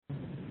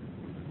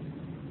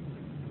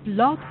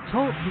Blog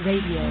Talk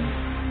Radio.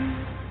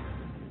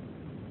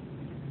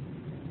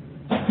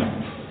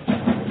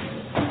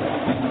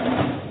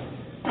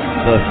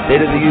 The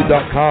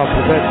StateOfTheU.com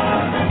presents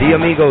The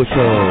Amigo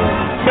Show.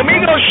 The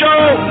Amigo Show,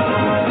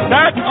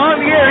 back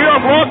on the air here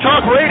on Blog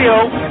Talk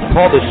Radio.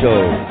 Call the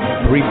show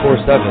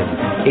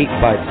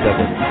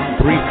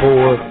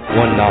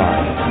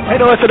 347-857-3419. I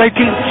know that's a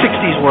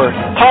 1960s word.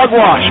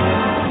 Hogwash.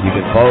 You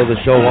can follow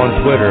the show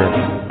on Twitter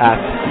at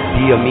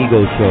The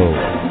Amigo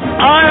Show.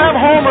 I am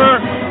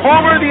Homer,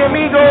 Homer the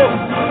Amigo.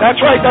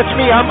 That's right, that's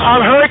me.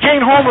 I'm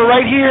Hurricane Homer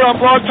right here on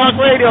Blog Talk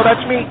Radio.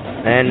 That's me.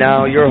 And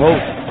now your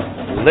host,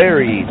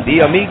 Larry the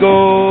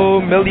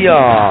Amigo Million.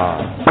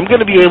 I'm going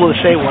to be able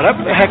to say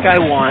whatever the heck I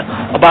want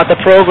about the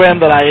program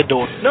that I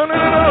adore. No.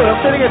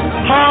 I'm saying it.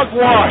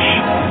 Hogwash.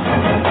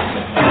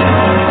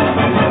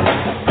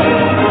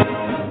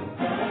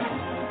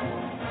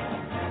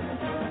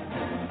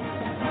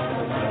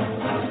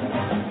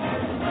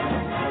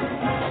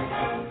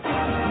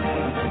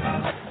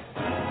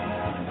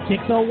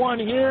 .601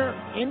 here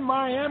in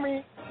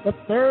Miami, the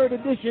third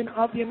edition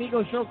of the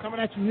Amigo Show coming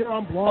at you here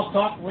on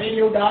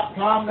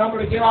blogtalkradio.com.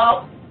 Number to get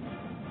out,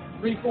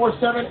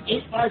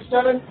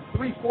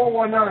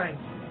 347-857-3419.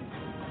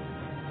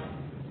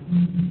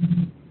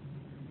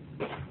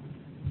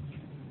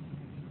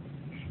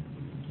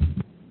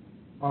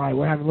 All right,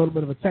 we're having a little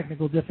bit of a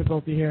technical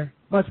difficulty here.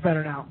 Much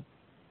better now.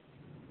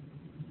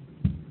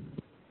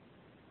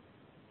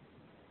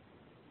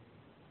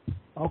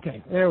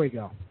 Okay, there we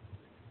go.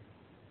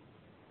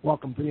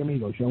 Welcome to the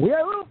Amigo Show. We had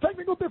a little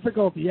technical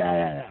difficulty.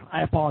 Yeah.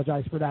 I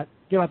apologize for that.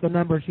 Give out the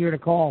numbers here to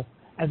call,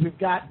 as we've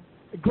got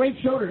a great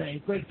show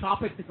today, great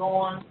topic to go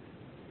on.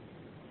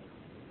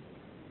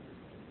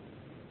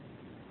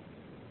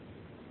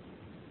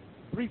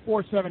 Three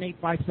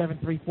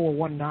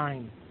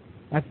 347-857-3419.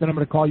 That's the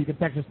number to call. You can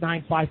text us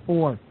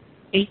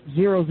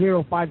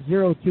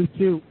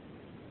 954-800-5022.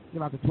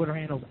 Give out the Twitter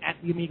handles at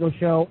the Amigo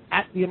Show,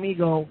 at the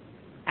Amigo,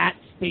 at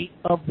State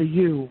of the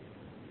U.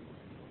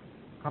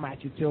 Come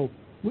at you too.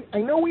 I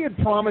know we had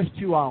promised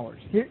 2 hours.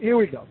 Here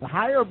we go. The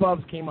higher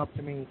aboves came up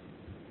to me,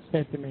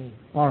 said to me,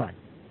 all right,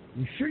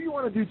 you sure you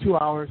want to do 2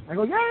 hours? I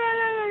go,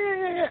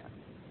 yeah.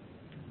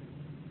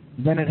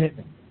 Then it hit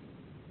me.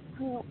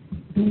 Well,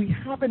 do we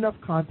have enough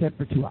content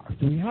for 2 hours?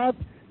 Do we have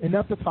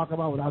enough to talk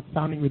about without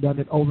sounding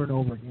redundant over and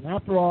over again?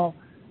 After all,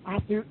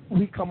 after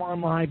we come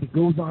on live, it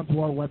goes onto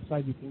our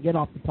website. You can get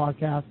off the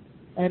podcast.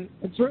 And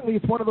certainly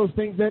it's one of those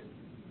things that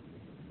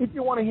if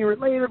you want to hear it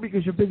later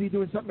because you're busy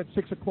doing something at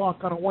 6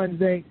 o'clock on a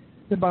Wednesday,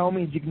 then by all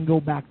means you can go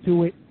back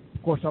to it.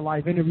 Of course, our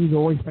live interviews are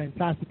always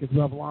fantastic as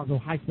well. Alonzo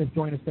Highsmith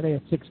joined us today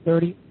at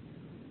 6:30.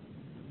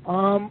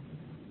 And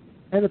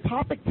the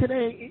topic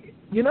today,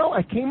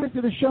 I came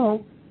into the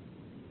show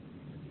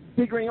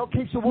figuring,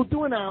 okay, so we'll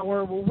do an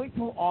hour. We'll wait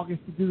till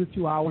August to do the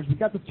 2 hours. We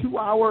got the 2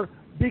 hour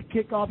big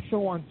kickoff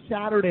show on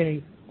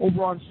Saturday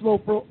over on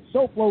SoFlo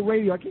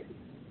Radio.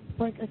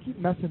 Frank, I keep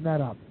messing that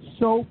up.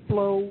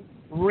 SoFlo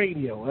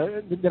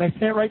Radio. Did I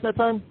say it right that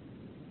time?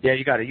 Yeah,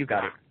 you got it.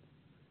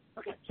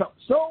 Okay, so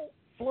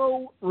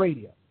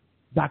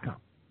SoFloRadio.com.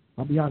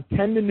 I'll be on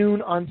 10 to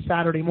noon on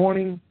Saturday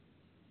morning.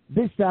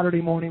 This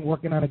Saturday morning,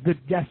 working on a good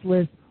guest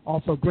list.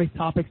 Also, great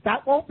topics.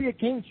 That won't be a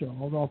Canes show,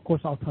 although, of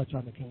course, I'll touch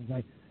on the Canes.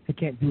 I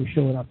can't do a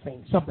show without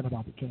saying something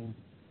about the Canes.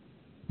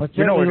 But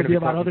certainly it'll be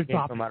about other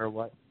topics. No matter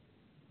what.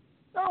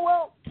 Oh,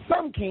 well,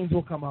 some Canes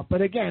will come up.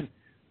 But, again,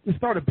 the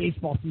start of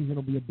baseball season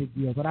will be a big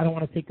deal. But I don't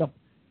want to take up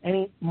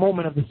any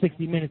moment of the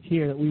 60 minutes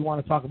here that we want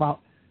to talk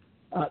about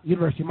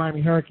University of Miami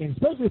Hurricanes,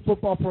 especially the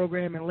football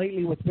program, and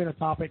lately what's been a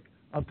topic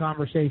of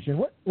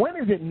conversation. When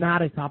is it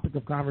not a topic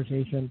of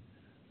conversation,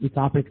 the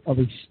topic of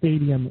a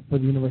stadium for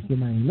the University of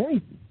Miami?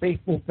 Many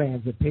faithful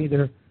fans that pay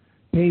their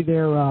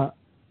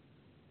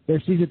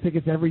season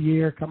tickets every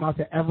year, come out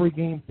to every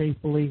game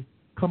faithfully,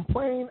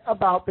 complain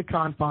about the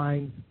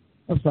confines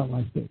of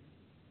Sunrise State.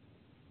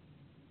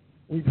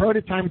 We've heard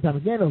it time and time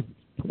again. It's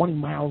 20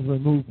 miles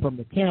removed from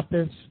the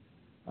campus.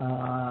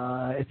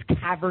 It's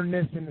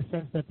cavernous in the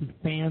sense that the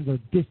fans are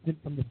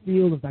distant from the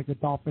field. In fact, the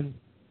Dolphins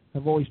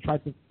have always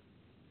tried to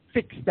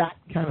fix that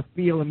kind of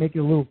feel and make it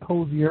a little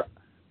cozier,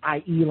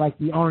 i.e. like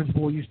the Orange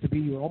Bowl used to be.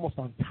 You were almost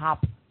on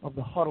top of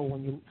the huddle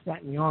when you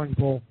sat in the Orange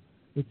Bowl,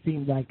 it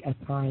seemed like at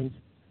times.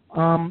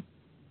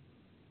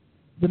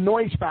 The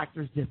noise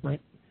factor is different.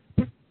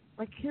 But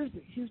here's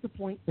the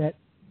point that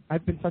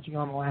I've been touching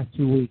on the last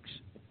 2 weeks.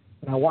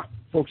 And I want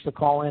folks to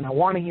call in. I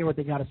want to hear what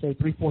they got to say.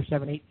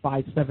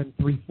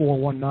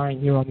 347-857-3419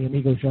 here on the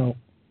Amigo Show.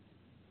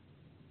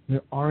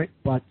 There aren't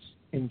butts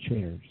in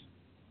chairs.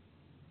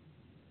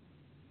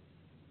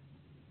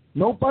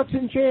 No butts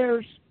in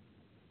chairs.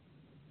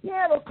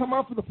 Yeah, they'll come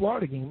out for the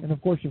Florida game. And,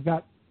 of course, you've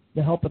got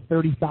the help of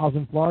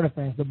 30,000 Florida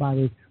fans to buy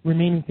the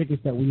remaining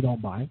tickets that we don't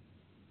buy.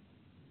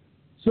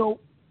 So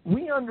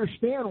we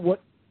understand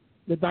what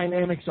the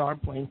dynamics are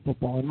playing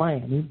football in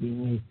Miami,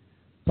 being a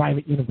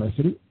private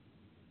university,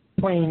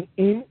 playing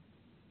in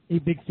a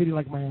big city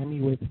like Miami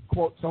with,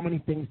 quote, so many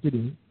things to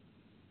do.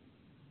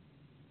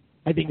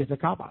 I think it's a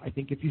cop-out. I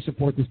think if you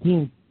support this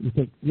team,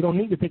 you don't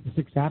need to take the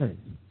 6 Saturdays.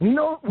 We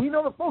know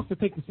the folks that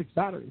take the 6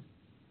 Saturdays.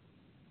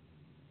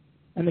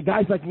 And the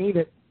guys like me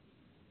that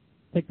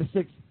take the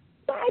 6,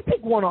 I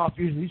take one off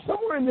usually.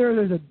 Somewhere in there,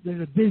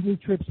 there's a Disney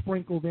trip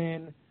sprinkled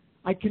in.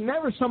 I can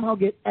never somehow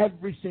get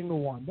every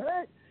single one.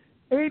 But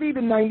 80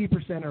 to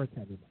 90% are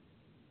attended.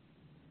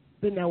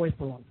 Been that way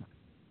for a long time.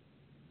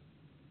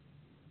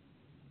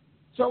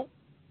 So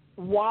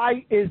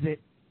why is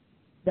it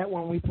that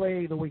when we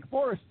play the Wake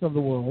Forests of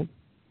the world,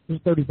 there's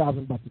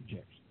 30,000 butts in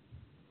chairs?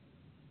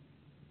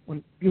 When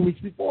a few weeks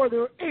before,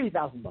 there were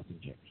 80,000 butts in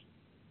chairs.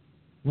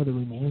 Were the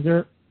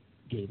remainder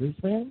Gators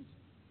fans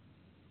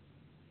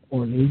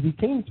or Lazy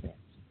Canes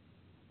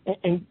fans?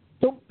 And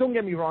don't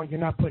get me wrong, you're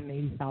not putting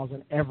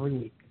 80,000 every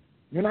week.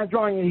 You're not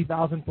drawing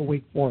 80,000 for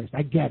Wake Forest.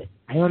 I get it.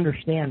 I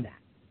understand that.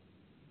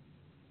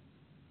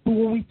 But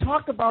when we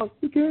talk about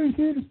the Gators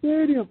here the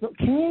stadium, the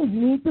Canes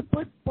need to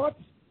put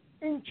butts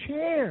in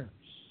chairs.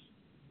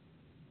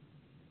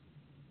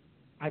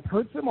 I've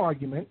heard some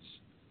arguments.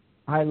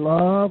 I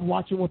love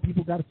watching what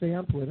people got to say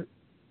on Twitter.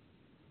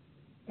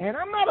 And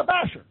I'm not a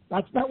basher.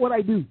 That's not what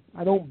I do.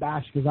 I don't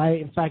bash because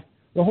in fact,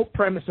 the whole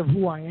premise of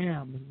who I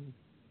am, and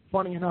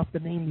funny enough to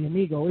name the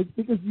Amigo, is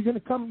because you're going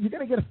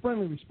to get a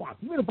friendly response.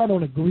 Even if I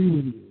don't agree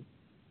with you,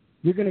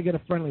 you're going to get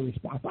a friendly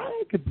response.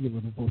 I could be a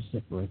little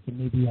vociferous, and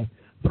maybe I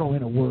throw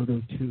in a word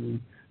or two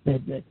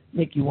that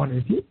make you wonder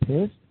if you're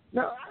pissed.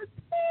 No,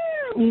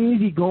 I'm an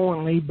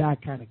easygoing,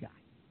 laid-back kind of guy.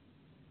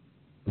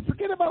 But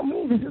forget about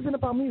me. This isn't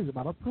about me. It's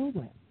about our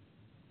program.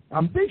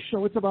 On this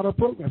show, it's about our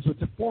program, so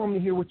it's a forum to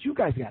hear what you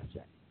guys got to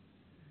say.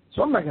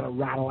 So I'm not going to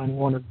rattle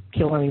anyone or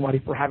kill anybody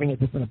for having a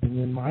different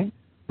opinion than mine,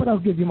 but I'll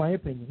give you my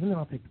opinion, and then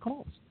I'll take the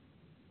calls.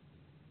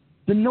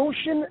 The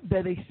notion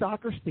that a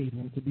soccer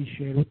stadium to be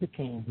shared with the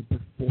Canes and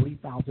put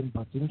 40,000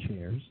 butts in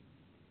chairs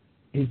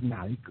is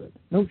not a good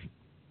notion.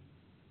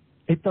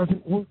 It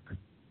doesn't work.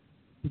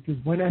 Because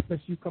when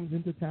FSU comes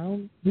into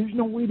town, there's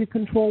no way to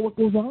control what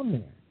goes on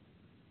there.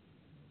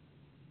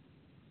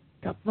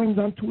 Got friends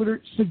on Twitter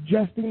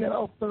suggesting that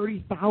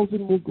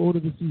 30,000 will go to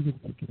the season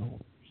ticket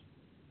holders.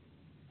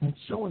 And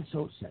so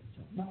said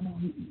so. No,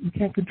 you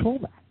can't control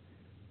that.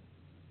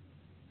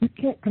 You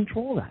can't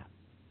control that.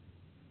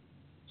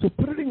 So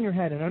put it in your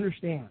head and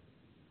understand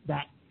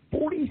that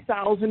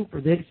 40,000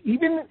 for this,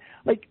 even,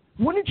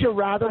 wouldn't you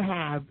rather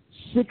have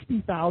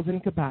 60,000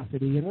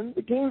 capacity, and then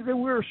the games that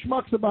we're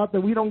schmucks about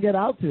that we don't get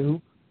out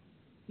to,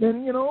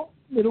 then, it'll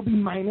be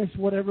minus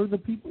whatever the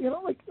people,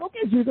 okay,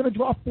 so you're going to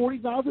draw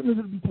 40,000, then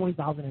it'll be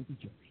 20,000 empty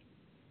chairs.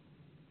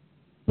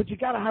 But you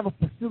got to have a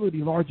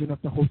facility large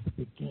enough to host a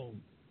big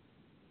game.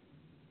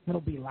 It'll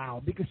be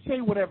loud, because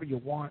say whatever you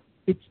want.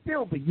 It's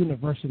still the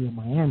University of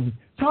Miami.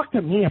 Talk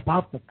to me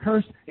about the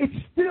curse. It's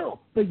still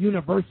the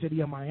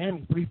University of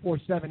Miami,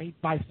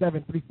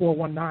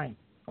 347-857-3419. Are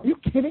you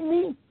kidding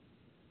me?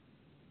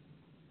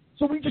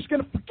 So we're just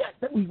going to forget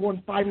that we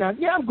won 5-9.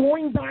 Yeah, I'm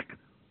going back.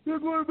 You're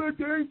going back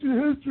to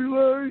ancient history,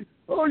 Larry.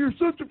 Oh, you're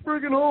such a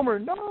friggin' homer.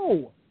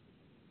 No.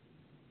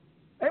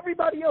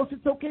 Everybody else,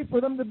 it's okay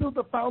for them to build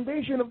the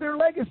foundation of their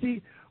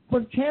legacy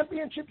when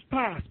championships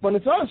pass. When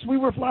it's us, we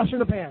were flashing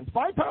the pans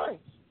 5 times.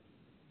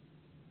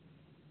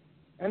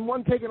 And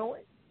one taken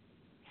away.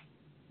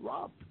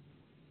 Robbed.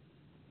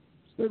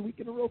 It's 3rd week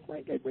in a row,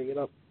 Frank. I bring it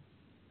up.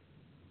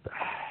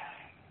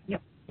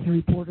 Yep.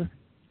 Harry Porter.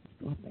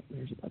 Still have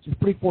nightmares about you.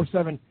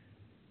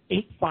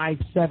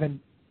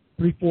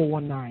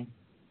 347-857-3419.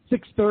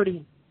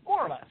 6:30,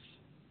 more or less.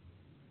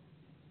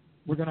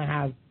 We're going to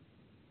have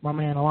my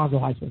man Alonzo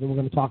Highsmith, and we're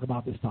going to talk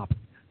about this topic.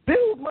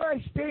 Build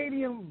my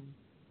stadium.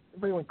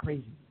 Everybody went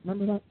crazy.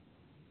 Remember that?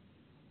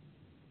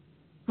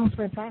 That was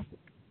fantastic.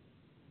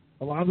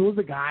 Alonzo was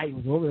the guy. He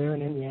was over there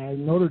in Indiana,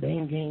 Notre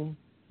Dame game.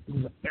 It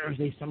was a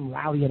Thursday, some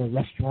rally at a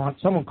restaurant.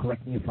 Someone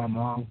correct me if I'm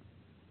wrong.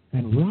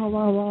 And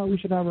we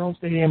should have our own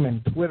stadium.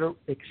 And Twitter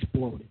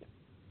exploded.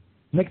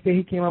 Next day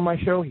he came on my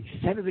show. He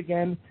said it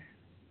again.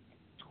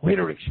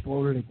 Twitter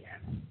exploded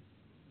again.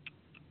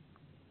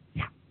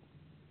 Yeah.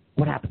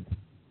 What happened?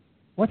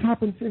 What's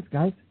happened since,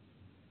 guys?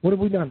 What have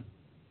we done?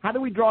 How do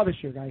we draw this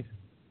year, guys?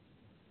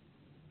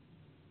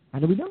 How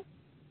do we do?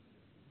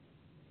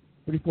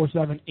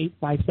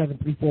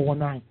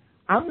 347-857-3419.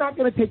 I'm not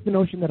going to take the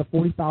notion that a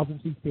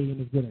 40,000-seat stadium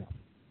is good enough.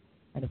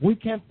 And if we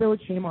can't fill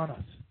it, shame on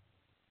us.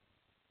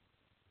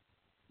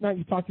 Now,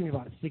 you talk to me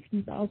about a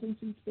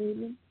 60,000-seat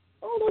stadium?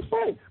 Oh, that's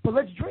fine. But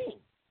let's dream.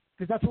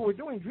 Because that's what we're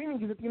doing.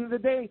 Dreaming is, at the end of the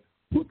day,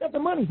 who's got the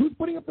money? Who's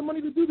putting up the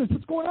money to do this?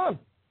 What's going on?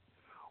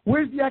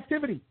 Where's the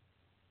activity?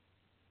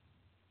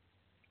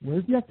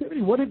 Where's the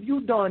activity? What have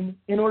you done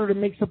in order to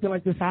make something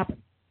like this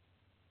happen?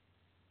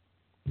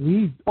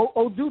 Please.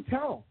 Do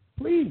tell.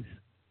 Please.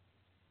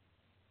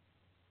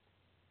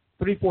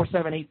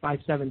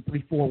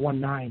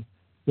 347-857-3419.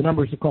 The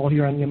numbers to call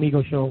here on the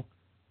Amigo Show.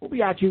 We'll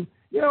be at you.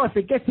 If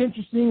it gets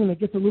interesting and it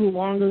gets a little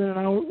longer than an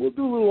hour, we'll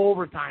do a little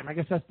overtime. I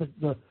guess that's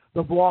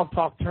the blog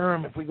talk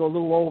term if we go a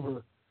little over.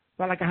 It's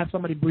not like I have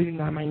somebody breathing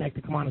down my neck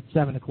to come on at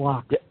 7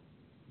 o'clock. Yeah.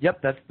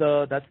 Yep, that's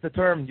the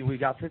term. We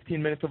got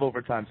 15 minutes of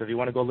overtime, so if you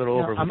want to go a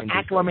little over, I'm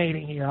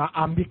acclimating here.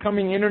 I'm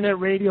becoming internet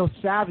radio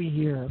savvy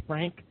here,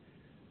 Frank.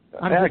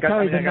 I'm just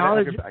telling you, the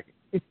knowledge,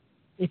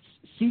 it's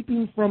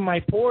seeping from my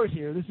pores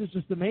here. This is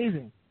just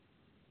amazing.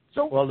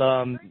 So, well,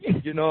 I'm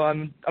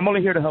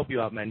only here to help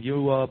you out, man.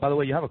 You, by the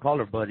way, you have a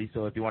caller, buddy,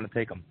 so if you want to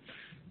take him.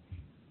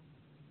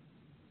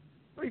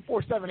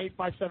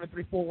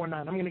 347-857-3419.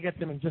 I'm going to get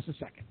them in just a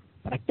second,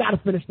 but I got to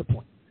finish the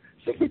point.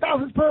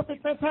 60,000 is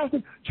perfect,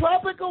 fantastic.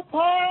 Tropical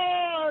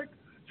Park!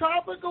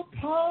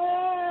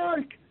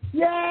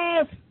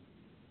 Yes!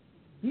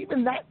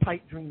 Even that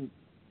pipe dream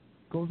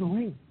goes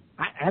away.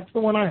 That's the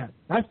one I have.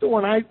 That's the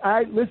one I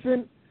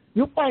listen.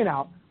 You'll find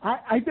out.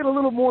 I did a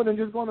little more than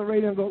just go on the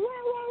radio and go,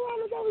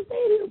 let's go to the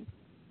stadium.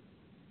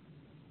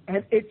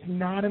 And it's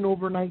not an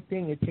overnight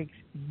thing. It takes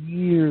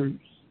years.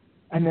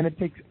 And then it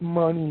takes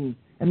money.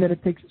 And then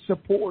it takes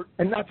support.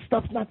 And that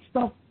stuff's not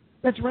stuff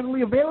that's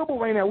readily available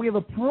right now. We have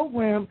a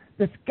program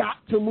that's got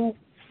to move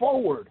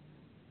forward.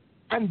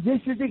 And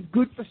this is a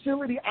good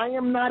facility.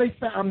 I'm not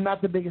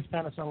the biggest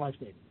fan of Sun Life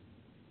Stadium.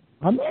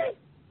 I'm not.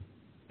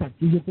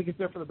 Do you think it's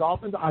there for the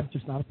Dolphins? I'm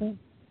just not a fan.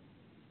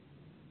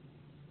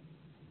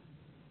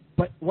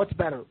 But what's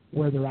better,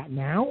 where they're at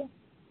now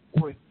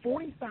or a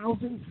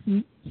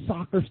 40,000-seat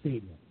soccer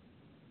stadium?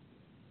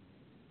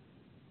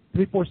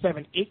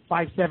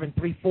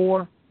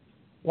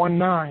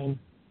 347-857-3419.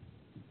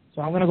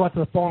 So I'm going to go out to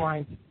the phone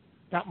lines.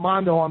 Got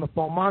Mondo on the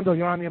phone. Mondo,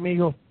 you're on the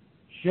Amigo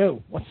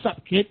Show. What's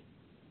up, kid?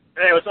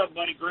 Hey, what's up,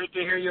 buddy? Great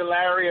to hear you,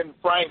 Larry and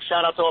Frank.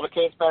 Shout out to all the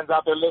Canes fans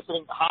out there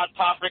listening. Hot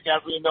topic,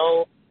 as we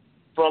know,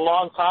 for a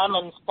long time,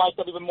 and spiked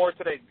up even more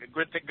today.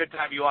 Good to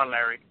have you on,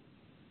 Larry.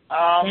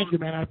 Thank you,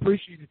 man. I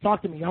appreciate it.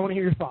 Talk to me. I want to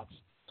hear your thoughts.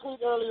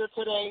 Tweet earlier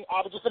today. I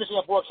was just finishing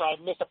up work, so I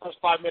missed the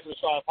first 5 minutes,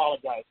 so I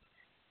apologize.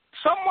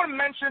 Someone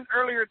mentioned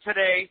earlier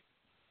today,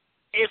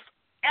 if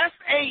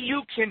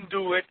FAU can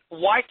do it,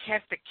 why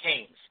can't the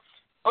Canes?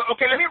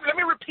 Okay, let me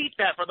repeat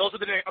that for those who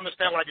didn't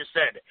understand what I just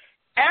said.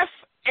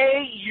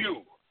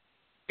 FAU.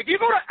 If you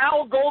go to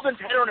Al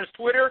Golden's header on his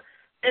Twitter,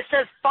 it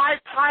says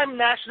 5-time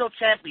national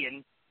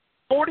champion,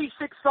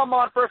 46 some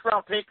odd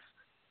first-round picks,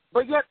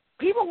 but yet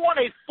people want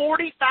a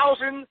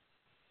 40,000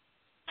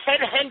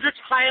 Ted Hendricks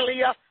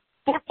Hialeah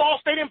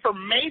football stadium for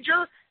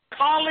major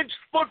college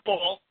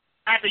football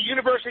at the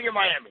University of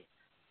Miami.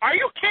 Are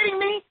you kidding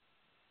me?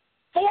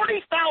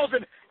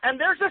 40,000. And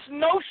there's this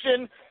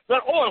notion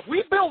that, if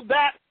we build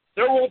that,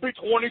 there won't be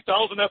 20,000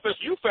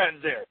 FSU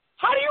fans there.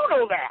 How do you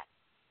know that?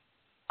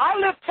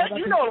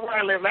 You know where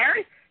I live,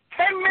 Larry.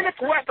 10 minutes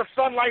west of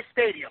Sun Life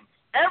Stadium.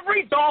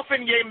 Every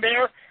Dolphin game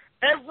there,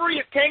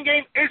 every King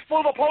game is full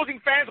of opposing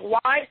fans.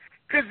 Why?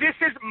 Because this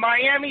is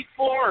Miami,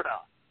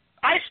 Florida.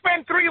 I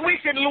spent 3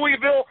 weeks in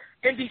Louisville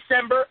in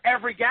December.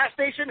 Every gas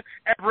station,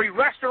 every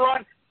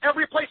restaurant,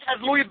 every place has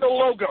Louisville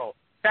logo.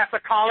 That's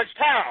a college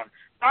town.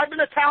 I've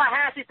been to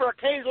Tallahassee for a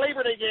Canes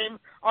Labor Day game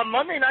on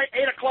Monday night,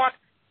 8 o'clock.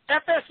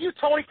 FSU,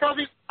 Tony tells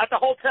me at the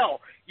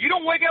hotel, you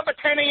don't wake up at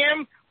 10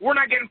 a.m., we're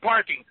not getting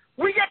parking.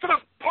 We get to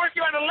the parking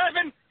lot at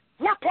 11,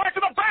 we're parked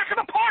in the back of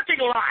the parking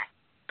lot.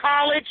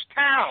 College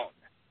town.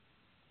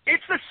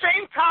 It's the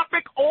same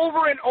topic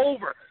over and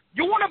over.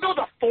 You want to build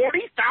a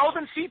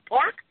 40,000-seat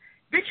park?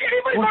 Did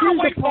anybody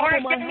know Wake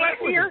Forest getting last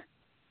year?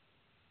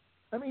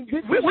 I mean,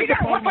 this is the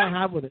problem I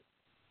have with it.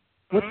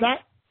 What's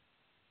that?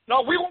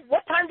 No,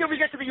 what time did we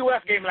get to the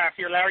U.S. game last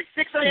year, Larry?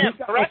 6 a.m.,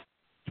 correct?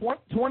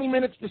 20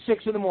 minutes to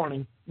 6 in the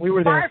morning. We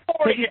were there.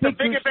 5:40. It's a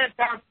big event.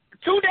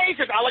 2 days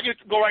ago, I'll let you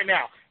go right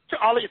now.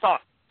 I'll let you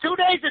talk. 2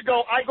 days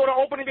ago, I go to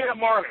opening day of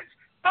Marlins.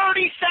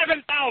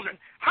 37,000.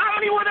 How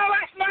many were there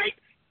last night?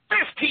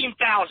 15,000.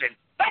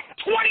 That's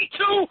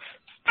 22,000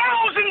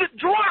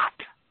 drop.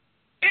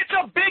 It's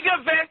a big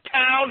event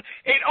town.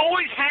 It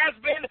always has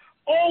been,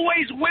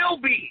 always will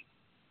be.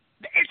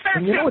 It's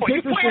that simple. You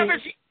play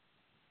FSU.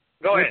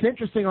 Go ahead. What's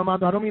interesting,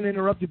 Armando, I don't mean to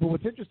interrupt you, but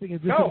what's interesting is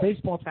there's some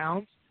baseball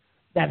towns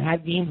that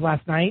had games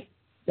last night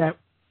that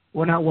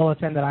were not well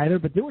attended either,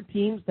 but there were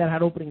teams that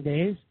had opening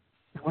days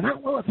that were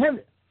not well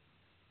attended.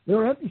 They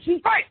were empty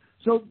seats. Right.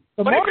 So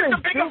the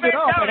Marlins filled it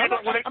up.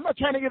 I'm not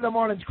trying to give the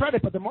Marlins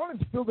credit, but the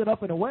Marlins filled it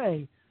up in a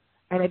way,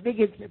 and I think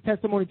it's a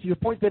testimony to your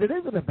point that it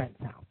is an event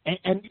town.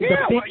 And you're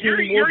a big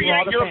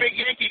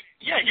Yankee.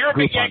 Yeah, you're a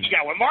big Yankee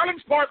guy. When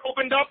Marlins Park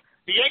opened up,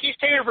 the Yankees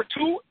catered for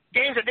 2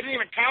 games that didn't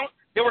even count.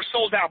 They were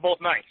sold out both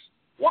nights.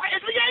 Why?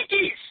 It's the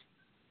Yankees.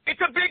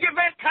 It's a big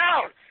event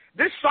town.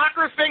 This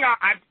soccer thing,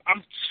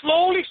 I'm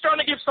slowly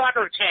starting to give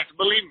soccer a chance,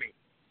 believe me.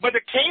 But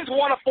the Canes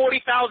want a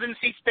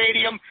 40,000-seat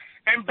stadium,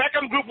 and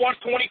Beckham Group wants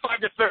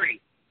 25 to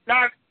 30.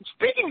 Now, it's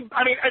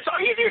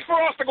easy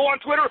for us to go on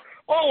Twitter,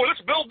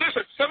 let's build this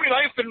at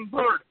 79th and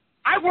Bird.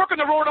 I work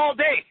on the road all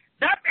day.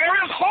 That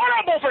area's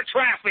horrible for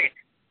traffic.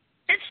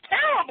 It's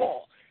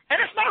terrible. And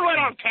it's not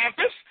right on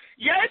campus.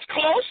 Yeah, it's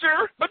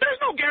closer, but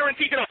there's no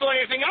guarantee to fill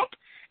anything up.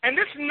 And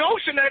this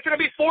notion that it's going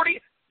to be 40.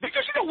 Did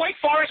you see the Wake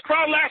Forest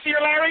crowd last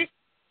year, Larry?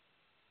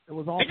 It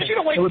was awful. Did you see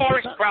the Wake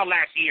Forest crowd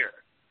last year?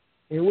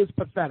 It was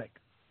pathetic.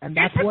 And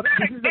that's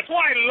That's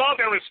why I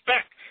love and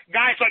respect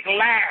guys like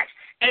Lash,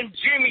 and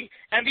Jimmy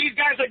and these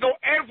guys that go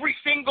every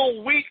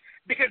single week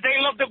because they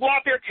love to go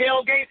out there,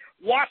 tailgate,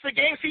 watch the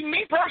game. See,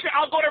 me personally,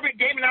 I'll go to every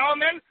game now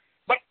and then,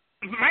 but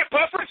my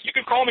preference, you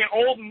can call me an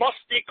old,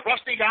 musty,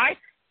 crusty guy.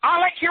 I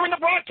like hearing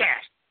the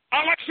broadcast.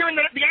 I like hearing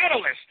the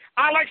analysts.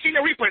 I like seeing the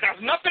replays. That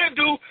has nothing to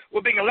do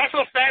with being a less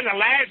of a fan than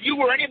Laz, you,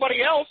 or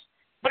anybody else.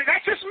 But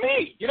that's just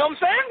me. You know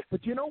what I'm saying?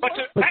 But you know what?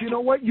 You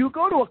know what? You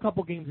go to a couple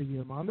games a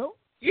year, Mondo.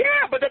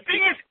 Yeah, but the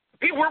thing is,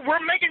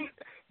 we're making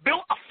Bill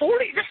a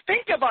 40. Just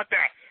think about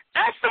that.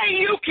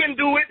 FAU can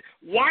do it.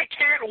 Why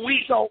can't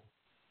we? So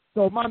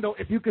Mondo,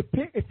 if you could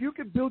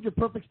build your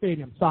perfect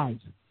stadium size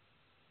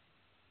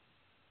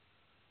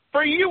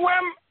for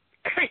UM,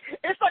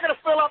 it's not going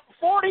to fill up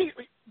 40.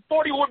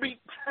 40 would be.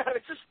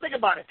 Just think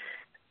about it.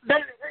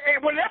 Then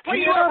when they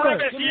play UM,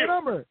 give me a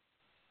number.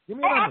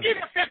 I'll give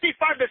you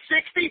 55 to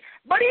 60.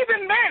 But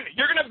even then,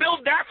 you're going to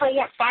build that for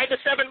what, 5 to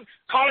 7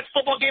 college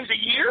football games a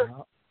year?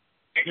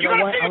 You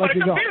got to think about it.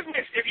 It's a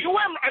business. If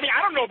UM, I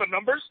don't know the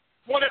numbers.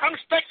 Well, I'm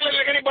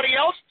speculating like anybody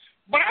else,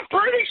 but I'm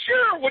pretty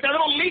sure with that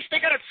little lease they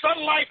got at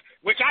Sun Life,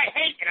 which I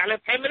hate, and I live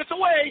 10 minutes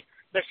away.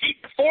 The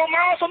seats are 4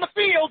 miles on the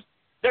field.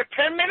 They're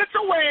 10 minutes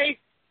away.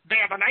 They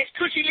have a nice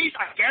cushy lease.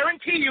 I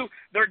guarantee you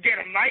they're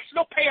getting a nice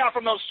little payoff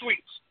from those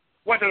suites.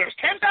 Whether there's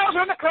 10,000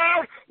 in the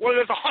crowd or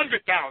there's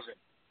 100,000.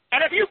 And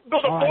if you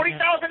build a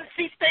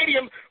 40,000-seat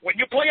stadium when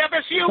you play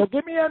FSU... So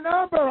give me a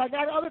number. I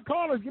got other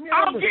callers. Give me a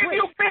number. I'll give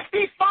you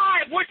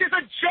 55, which is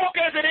a joke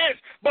as it is.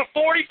 But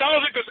 40,000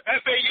 because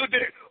FAU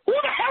did it. Who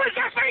the hell is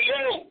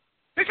FAU?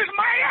 This is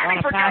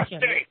Miami, for God's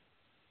sake.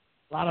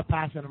 A lot of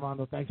passion,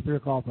 Armando. Thanks for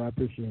your call, bro. I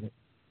appreciate it.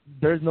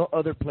 There's no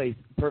other place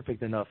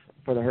perfect enough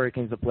for the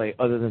Hurricanes to play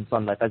other than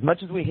Sun Life. As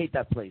much as we hate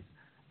that place,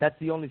 that's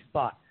the only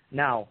spot.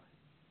 Now,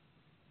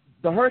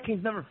 the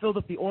Hurricanes never filled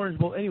up the Orange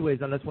Bowl anyways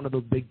unless one of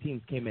those big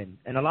teams came in.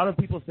 And a lot of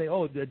people say,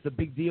 oh, it's a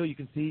big deal. You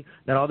can see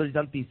that all there's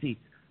empty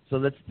seats.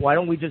 So why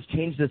don't we just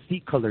change the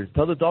seat colors?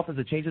 Tell the Dolphins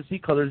to change the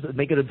seat colors,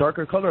 make it a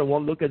darker color. It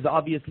won't look as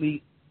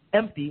obviously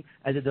empty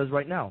as it does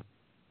right now.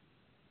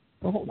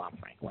 Well, hold on,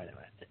 Frank. Wait a minute.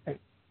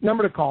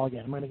 Number to call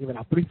again. I'm going to give it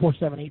out.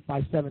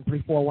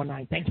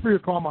 347-857-3419. Thanks for your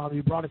call, Mom.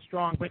 You brought it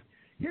strong. But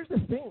here's the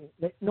thing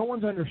that no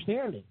one's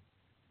understanding.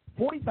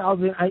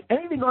 40,000,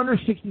 anything under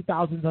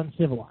 60,000 is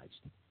uncivilized.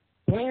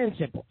 Plain and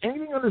simple.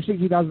 Anything under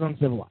 60,000 is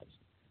uncivilized.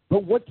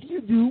 But what do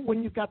you do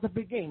when you've got the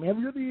big game?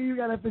 Every other year you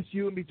got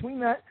FSU, and between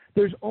that,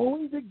 there's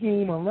always a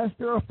game, unless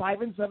they're a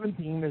 5-7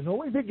 team, there's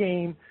always a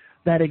game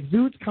that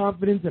exudes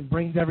confidence and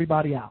brings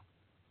everybody out.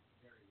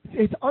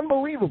 It's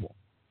unbelievable.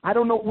 I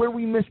don't know where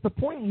we missed the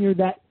point here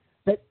that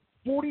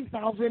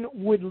 40,000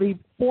 would leave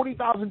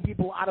 40,000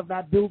 people out of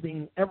that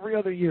building every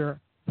other year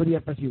for the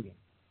FSU game.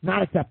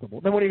 Not acceptable.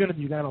 Then what are you going to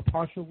do? You're going to have a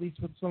partial lease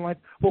with Sun Life?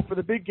 Well, for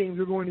the big games,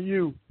 you're going to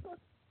you.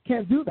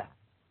 Can't do that.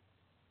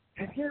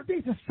 And here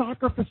there's a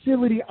soccer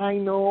facility. I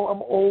know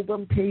I'm old,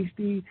 I'm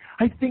pasty.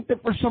 I think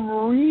that for some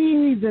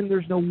reason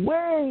there's no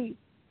way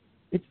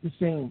it's the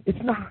same. It's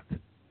not.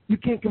 You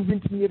can't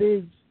convince me it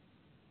is.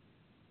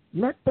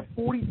 Let the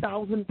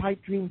 40,000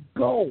 pipe dream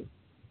go.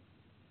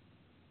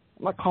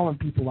 I'm not calling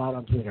people out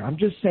on Twitter. I'm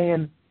just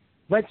saying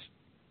let's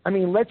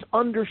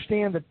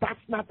understand that that's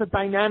not the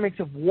dynamics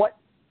of what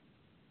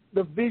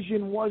the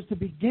vision was to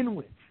begin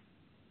with.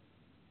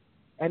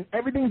 And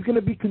everything's going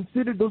to be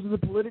considered. Those are the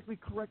politically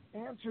correct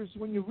answers.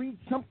 When you read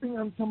something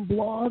on some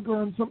blog or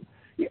on some,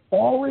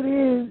 all it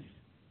is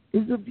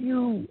a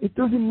view. It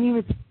doesn't mean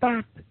it's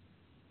fact.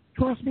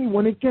 Trust me,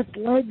 when it gets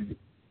legs,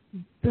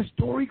 the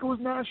story goes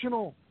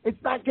national.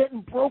 It's not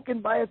getting broken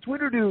by a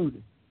Twitter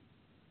dude.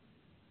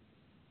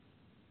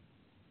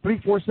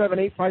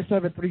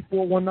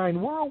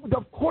 347-857-3419.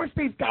 Of course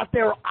they've got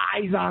their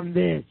eyes on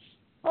this.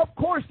 Of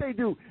course they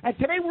do. And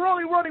today we're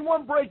only running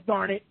one break,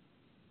 darn it.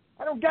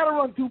 I don't got to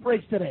run 2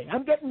 breaks today.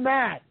 I'm getting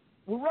mad.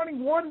 We're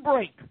running 1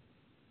 break.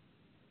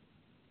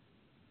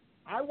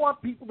 I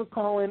want people to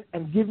call in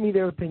and give me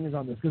their opinions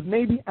on this because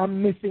maybe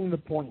I'm missing the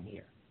point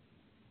here.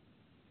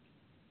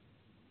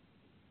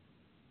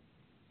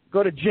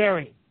 Go to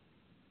Jerry.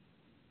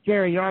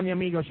 Jerry, you're on the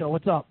Amigo Show.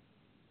 What's up?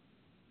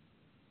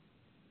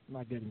 I'm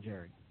not getting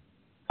Jerry.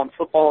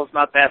 Football is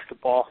not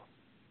basketball.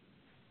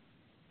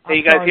 Hey,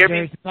 you guys hear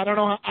Jerry, me? I don't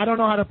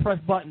know how to press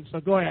buttons, so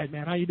go ahead,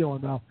 man. How you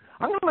doing, bro?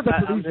 I'm going to let the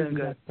producers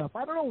do that stuff.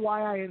 I don't know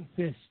why I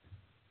insist.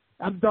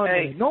 I'm done with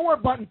it. No more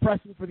button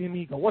pressing for the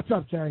Amigo. What's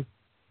up, Jerry?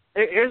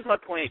 Here's my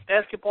point.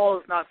 Basketball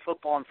is not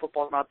football, and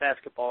football is not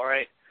basketball,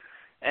 right?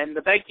 And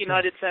the Bank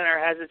United Center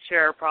has its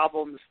share of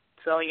problems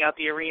selling out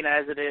the arena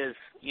as it is.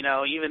 You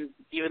know, even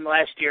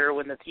last year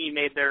when the team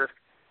made their,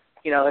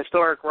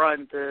 historic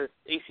run to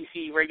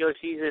ACC regular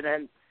season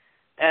and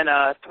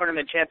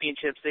tournament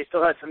championships, they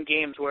still had some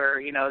games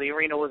where, the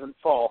arena wasn't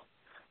full.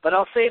 But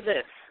I'll say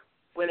this.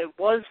 When it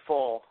was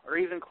full, or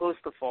even close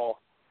to full,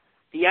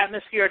 the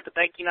atmosphere at the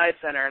Bank United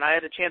Center, and I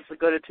had a chance to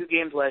go to 2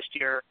 games last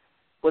year,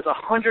 was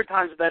 100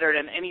 times better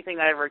than anything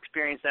I ever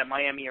experienced at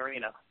Miami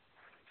Arena.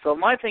 So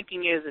my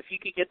thinking is if you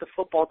could get the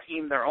football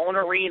team their own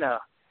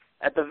arena,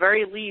 at the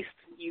very least,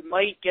 you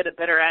might get a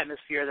better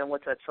atmosphere than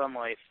what's at Sun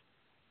Life.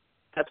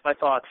 That's my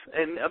thoughts.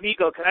 And,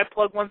 Amigo, can I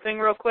plug one thing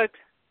real quick?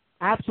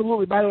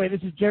 Absolutely. By the way,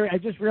 this is Jerry. I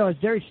just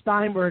realized Jerry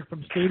Steinberg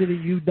from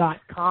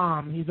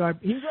stateoftheu.com. He's our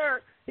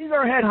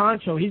head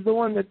honcho. He's the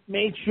one that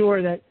made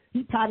sure that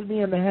he patted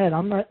me on the head.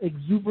 I'm that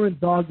exuberant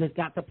dog that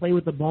got to play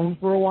with the bone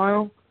for a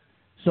while.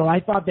 So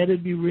I thought that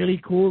it'd be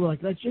really cool.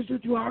 Like, let's just do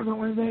 2 hours on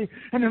Wednesday,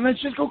 and then let's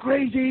just go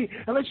crazy,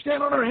 and let's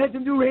stand on our heads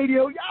and do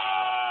radio.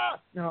 Yeah!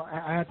 No,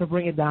 I had to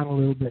bring it down a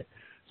little bit.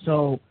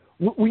 So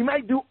we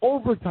might do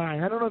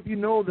overtime. I don't know if you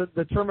know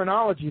the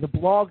terminology, the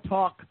blog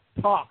talk,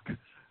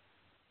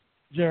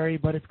 Jerry,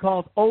 but it's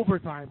called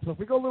overtime. So if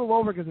we go a little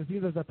over because it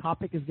seems as the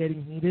topic is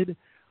getting heated,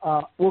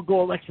 we'll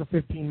go an extra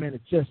 15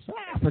 minutes just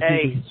for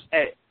Hey,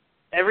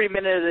 every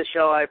minute of the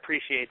show I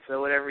appreciate,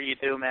 so whatever you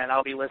do, man,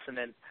 I'll be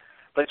listening.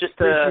 But just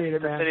to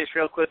finish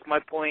real quick my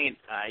point,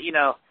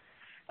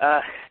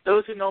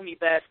 those who know me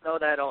best know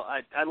that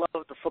I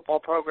love the football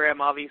program.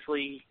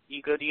 Obviously,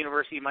 you go to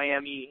University of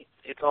Miami,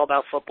 it's all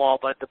about football,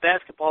 but the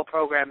basketball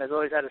program has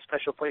always had a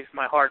special place in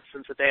my heart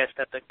since the day I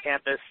stepped on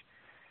campus.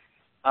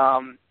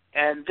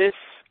 And this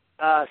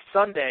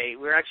Sunday,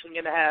 we're actually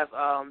going to have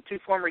 2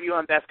 former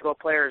UM basketball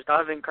players,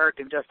 Donovan Kirk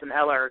and Justin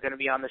Heller, are going to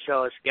be on the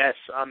show as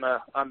guests on the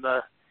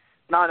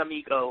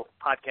Non-Amigo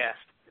podcast.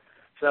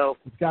 So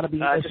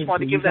I just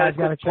wanted to give that a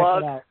quick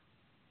plug,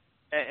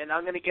 and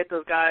I'm going to get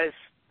those guys.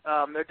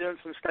 They're doing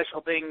some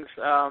special things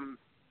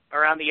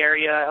around the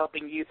area,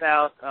 helping youth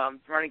out,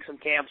 running some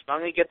camps. But I'm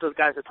going to get those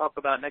guys to talk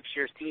about next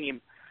year's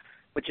team,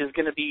 which is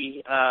going to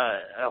be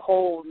a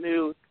whole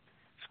new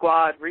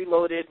squad,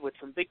 reloaded with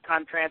some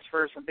big-time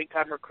transfers, some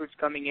big-time recruits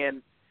coming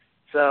in.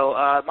 So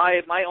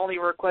my only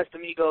request,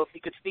 Amigo, if you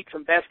could sneak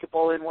some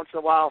basketball in once in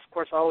a while. Of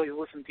course, I'll always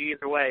listen to you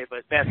either way,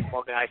 but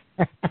basketball guy.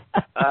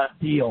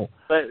 Deal.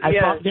 But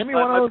yeah, give me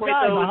one of those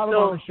guys. I'll have him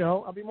on the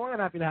show. I'll be more than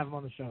happy to have him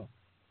on the show.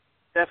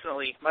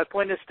 Definitely. My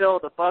point is still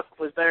the Buck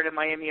was better than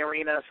Miami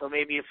Arena, so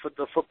maybe if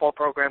the football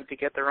program could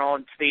get their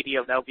own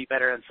stadium, that would be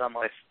better in some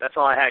ways. That's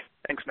all I had.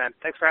 Thanks, man.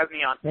 Thanks for having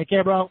me on. Take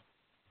care, bro. All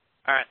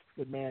right.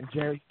 Good man.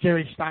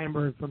 Jerry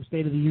Steinberg from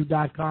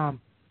stateoftheu.com.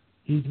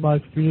 He's my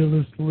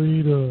fearless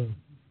leader.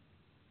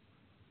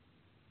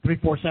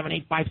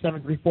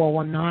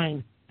 347-857-3419.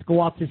 Let's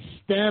go out to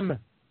STEM.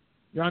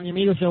 You're on the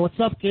Amigo Show. What's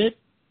up, kid?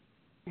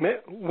 Man,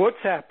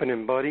 what's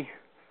happening, buddy?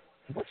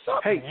 What's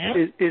up, hey,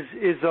 man?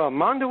 Is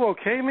Mondo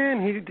okay,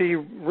 man? Did he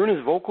ruin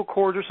his vocal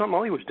cords or something?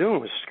 All he was doing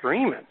was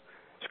screaming.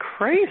 It's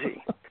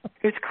crazy.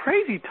 It's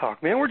crazy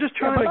talk, man. We're just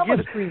trying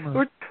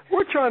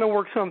we're trying to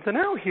work something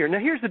out here. Now,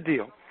 here's the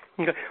deal.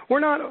 Okay,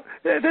 we're not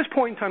at this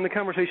point in time. The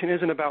conversation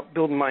isn't about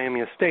building Miami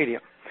a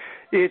stadium.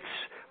 It's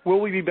will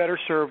we be better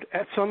served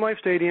at Sun Life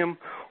Stadium,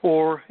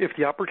 or if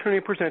the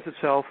opportunity presents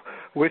itself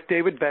with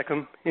David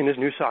Beckham in his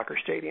new soccer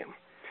stadium?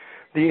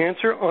 The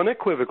answer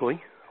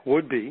unequivocally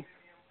would be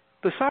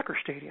the soccer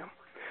stadium.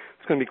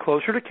 It's going to be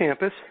closer to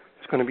campus.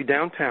 It's going to be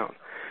downtown.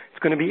 It's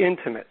going to be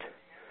intimate.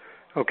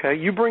 Okay,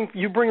 you bring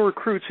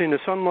recruits into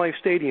Sun Life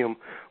Stadium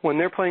when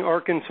they're playing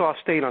Arkansas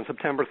State on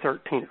September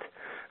 13th.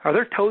 Are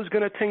their toes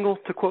going to tingle,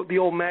 to quote the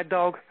old Mad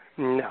Dog?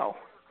 No.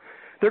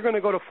 They're going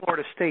to go to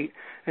Florida State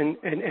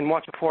and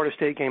watch a Florida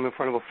State game in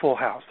front of a full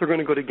house. They're going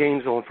to go to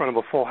Gainesville in front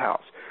of a full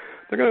house.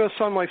 They're going to go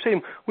to Sun Life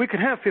Stadium. We could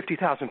have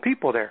 50,000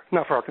 people there,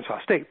 not for Arkansas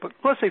State, but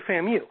let's say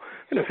FAMU.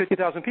 You know,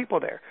 50,000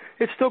 people there.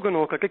 It's still going to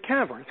look like a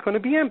cavern. It's going to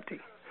be empty.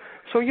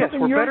 So, yes,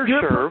 we're better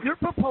served. You're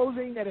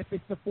proposing that if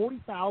it's the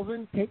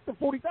 40,000, take the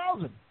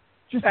 40,000.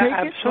 Just take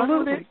it, run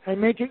with it, and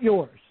make it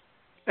yours.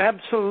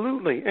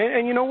 Absolutely.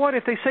 And you know what?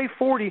 If they say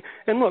 40,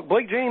 and look,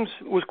 Blake James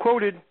was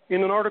quoted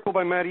in an article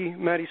by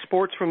Maddie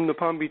Sports from the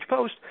Palm Beach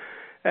Post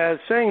as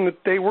saying that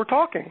they were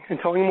talking and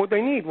telling them what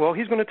they need. Well,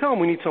 he's going to tell them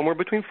we need somewhere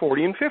between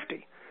 40 and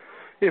 50.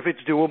 If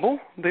it's doable,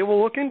 they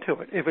will look into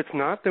it. If it's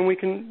not, then we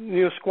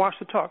can squash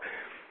the talk.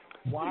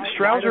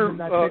 Strouser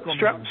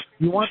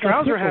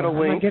had a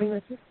link.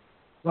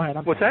 Go ahead.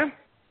 What's that?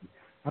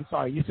 I'm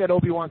sorry. You said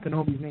Obi-Wan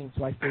Kenobi's name,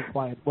 so I stayed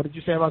quiet. What did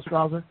you say about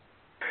Strouser?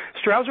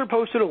 Strouser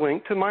posted a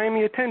link to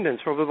Miami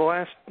attendance over the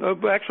last,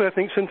 actually I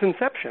think since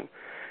inception.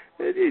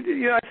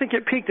 I think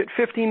it peaked at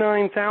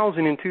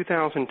 59,000 in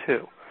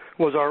 2002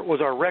 was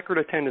our record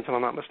attendance, if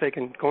I'm not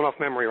mistaken, going off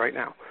memory right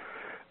now.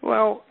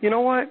 Well, you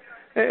know what?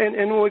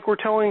 And like we're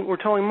telling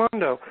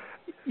Mondo,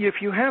 if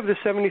you have the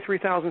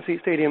 73,000 seat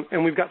stadium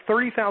and we've got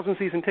 30,000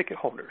 season ticket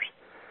holders,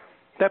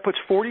 that puts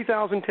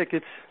 40,000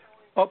 tickets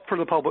up for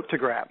the public to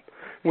grab,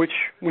 which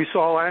we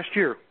saw last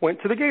year.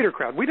 Went to the Gator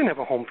crowd. We didn't have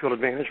a home field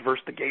advantage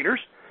versus the Gators.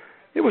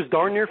 It was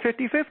darn near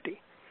 50-50.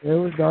 It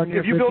was darn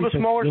near 50-50. If you build a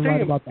smaller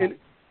stadium,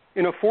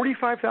 in a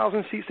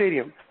 45,000 seat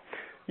stadium,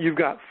 you've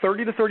got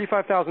 30 to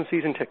 35,000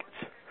 season tickets.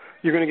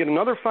 You're going to get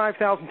another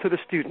 5,000 to the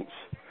students.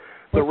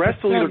 The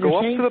rest will either go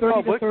up to the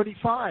public. 30 to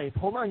 35.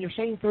 Hold on, you're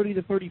saying 30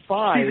 to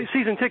 35.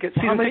 Season ticket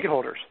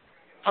holders.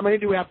 How many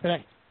do we have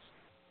today?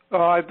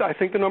 I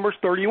think the number's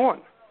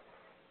 31.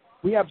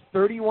 We have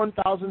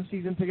 31,000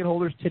 season ticket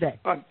holders today.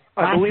 I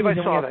believe I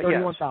saw that,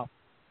 yes.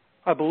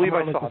 I believe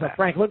I saw that.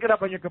 Frank, look it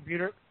up on your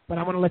computer, but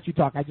I'm going to let you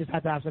talk. I just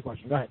had to ask the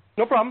question. Go ahead.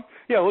 No problem.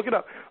 Yeah, look it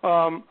up.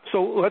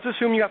 So let's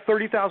assume you got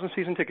 30,000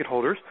 season ticket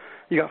holders.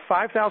 You got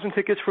 5,000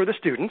 tickets for the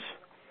students.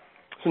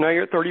 So now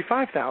you're at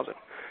 35,000.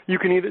 You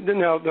can either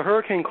now the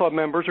Hurricane Club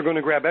members are going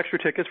to grab extra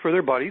tickets for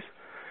their buddies,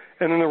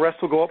 and then the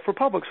rest will go up for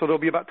public. So there'll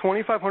be about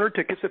 2,500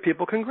 tickets that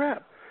people can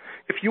grab.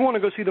 If you want to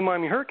go see the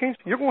Miami Hurricanes,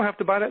 you're going to have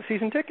to buy that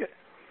season ticket.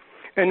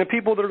 And the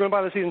people that are going to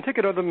buy the season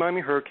ticket are the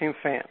Miami Hurricane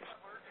fans.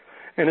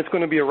 And it's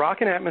going to be a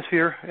rocking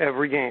atmosphere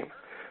every game.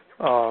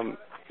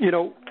 You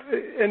know,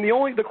 and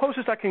the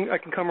closest I can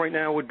come right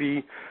now would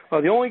be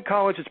the only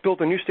college that's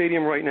built a new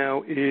stadium right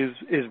now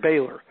is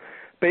Baylor.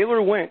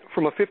 Baylor went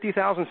from a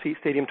 50,000 seat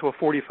stadium to a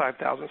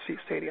 45,000 seat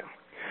stadium.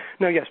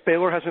 Now, yes,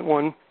 Baylor hasn't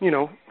won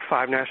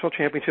 5 national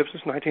championships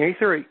since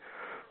 1983,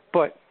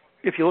 but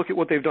if you look at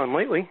what they've done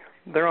lately,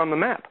 they're on the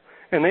map,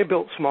 and they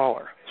built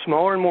smaller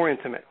and more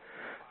intimate.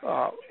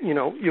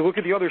 You look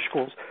at the other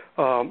schools.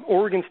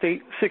 Oregon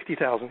State,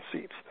 60,000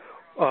 seats.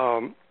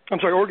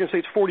 Oregon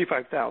State's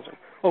 45,000.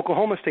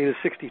 Oklahoma State is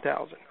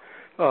 60,000.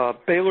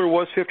 Baylor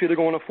was 50. They're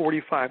going to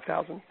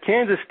 45,000.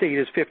 Kansas State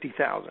is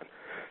 50,000.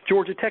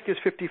 Georgia Tech is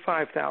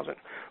 55,000.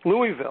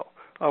 Louisville,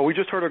 we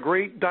just heard a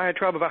great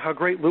diatribe about how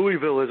great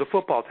Louisville is a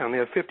football town. They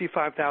have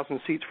 55,000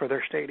 seats for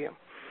their stadium.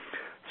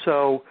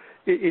 So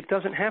it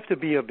doesn't have to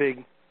be a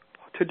big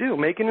to-do.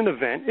 Making an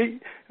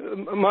event.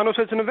 Mono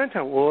says it's an event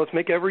town. Well, let's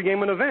make every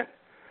game an event.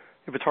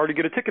 If it's hard to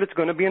get a ticket, it's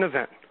going to be an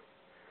event.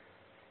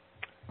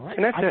 All right.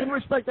 And that's I can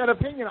respect that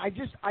opinion.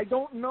 I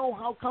don't know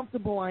how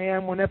comfortable I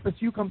am when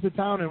FSU comes to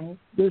town and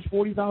there's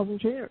 40,000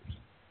 chairs.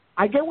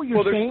 I get what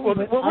you're saying, but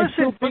I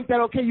still think that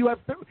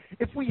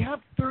if we have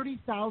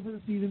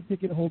 30,000 season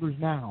ticket holders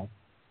now,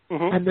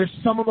 and there's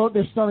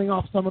they're selling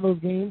off some of those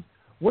games,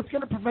 what's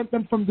going to prevent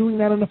them from doing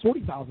that in a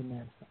 40,000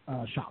 man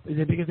shop? Is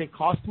it because they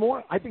cost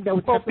more? I think that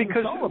would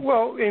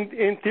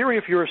in theory,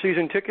 if you're a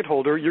season ticket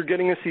holder, you're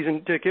getting a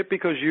season ticket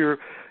because you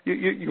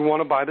want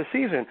to buy the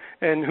season,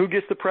 and who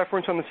gets the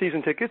preference on the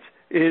season tickets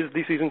is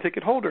the season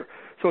ticket holder.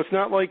 So it's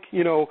not like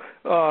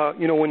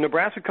when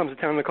Nebraska comes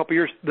to town in a couple of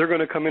years, they're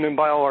going to come in and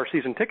buy all our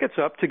season tickets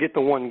up to get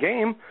the one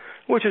game,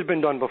 which has been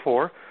done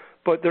before.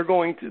 But they're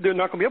not going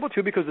to be able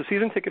to because the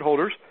season ticket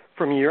holders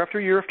from year after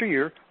year after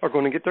year are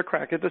going to get their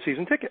crack at the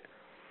season ticket.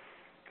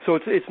 So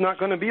it's not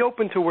going to be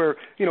open to where,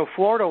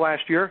 Florida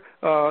last year,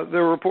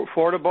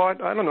 Florida bought,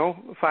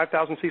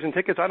 5,000 season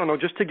tickets,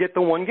 just to get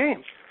the one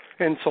game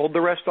and sold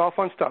the rest off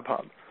on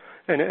StubHub.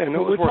 And it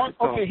was worth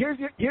it. Okay,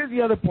 here's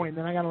the other point,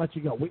 then I got to let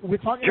you go. We're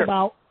talking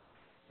about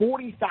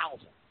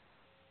 40,000.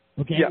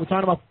 Okay, yeah. We're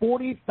talking about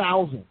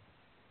 40,000.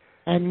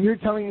 And you're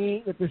telling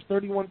me that there's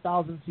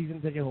 31,000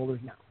 season ticket holders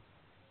now.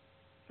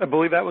 I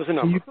believe that was the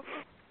number.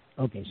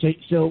 Okay,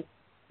 so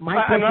my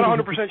question I'm not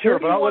 100% sure,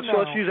 but let's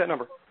use that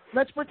number.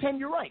 Let's pretend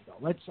you're right,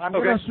 though. I'm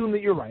going to assume that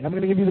you're right. I'm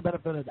going to give you the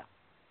benefit of the doubt.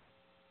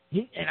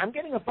 And I'm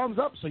getting a thumbs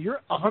up, so you're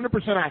 100%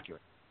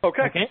 accurate.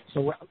 Okay.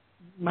 So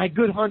my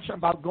good hunch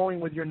about going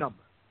with your number.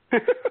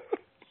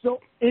 So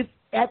if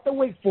at the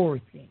Wake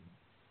Forest game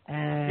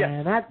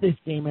and at this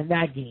game and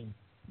that game,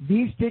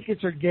 these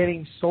tickets are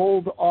getting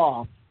sold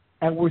off,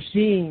 and we're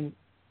seeing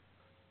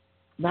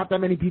not that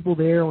many people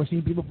there, and we're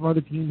seeing people from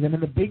other teams, and in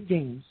the big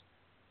games,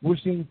 we're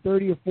seeing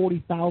 30 or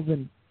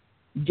 40,000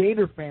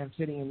 Gator fans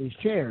sitting in these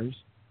chairs,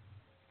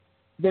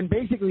 then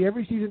basically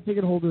every season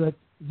ticket holder that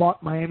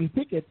bought Miami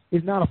tickets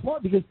is not a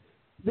fraud, because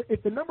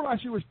if the number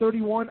last year was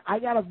 31, I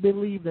got to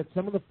believe that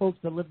some of the folks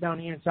that live down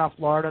here in South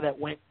Florida that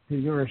went to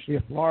the University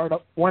of Florida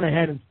went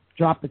ahead and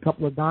dropped a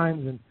couple of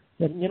dimes and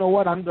said, you know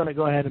what, I'm going to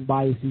go ahead and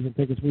buy these season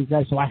tickets for you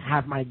guys so I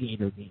have my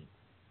Gator game.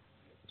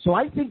 So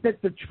I think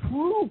that the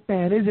true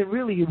fan isn't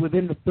really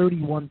within the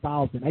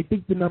 31,000. I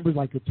think the number's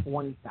like a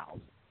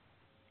 20,000.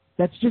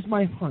 That's just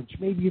my hunch.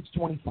 Maybe it's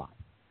 25.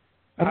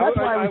 And that's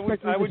why I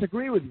respectfully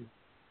disagree with you.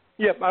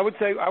 Yeah, I would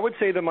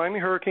say the Miami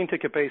Hurricane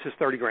ticket base is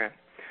 $30,000,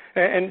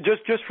 and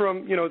just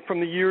from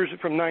the years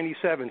from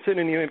 '97,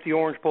 sitting in the empty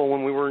Orange Bowl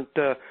when we weren't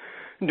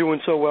doing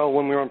so well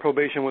when we were on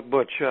probation with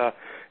Butch,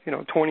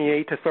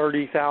 28 to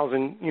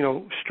 30,000,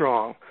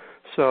 strong.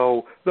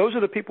 So those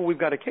are the people we've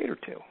got to cater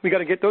to. We got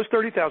to get those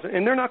 30,000,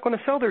 and they're not going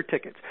to sell their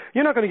tickets.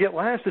 You're not going to get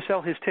Laz to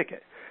sell his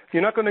ticket.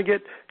 You're not going to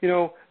get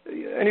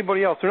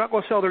anybody else. They're not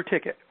going to sell their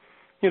ticket.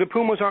 The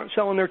Pumas aren't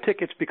selling their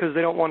tickets because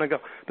they don't want to go.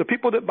 The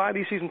people that buy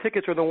these season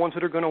tickets are the ones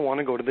that are going to want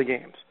to go to the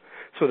games.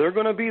 So they're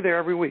going to be there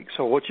every week.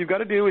 So what you've got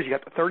to do is you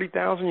got the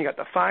 30,000, you got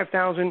the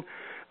 5,000,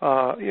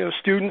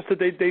 students that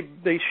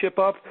they ship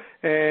up,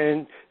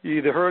 and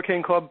the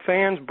Hurricane Club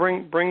fans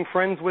bring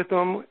friends with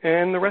them,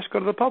 and the rest go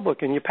to the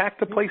public. And you pack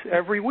the place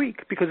every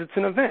week because it's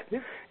an event.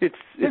 This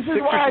is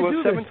why I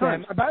do this,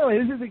 Sam. By the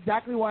way, this is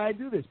exactly why I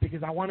do this,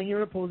 because I want to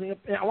hear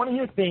I want to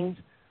hear things.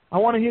 I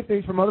want to hear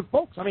things from other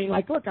folks. I mean,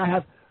 look, I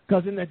have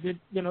cousin that did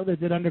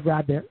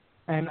undergrad there,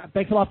 and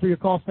thanks a lot for your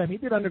call, Sam. He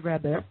did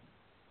undergrad there,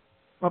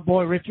 my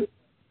boy Richard,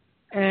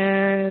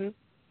 and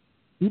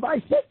he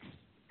buys 6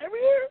 every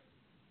year,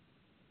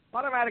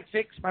 automatic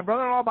 6. My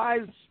brother-in-law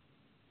buys,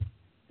 I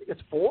think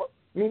it's 4.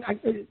 I mean,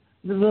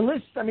 the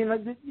list. I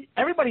mean,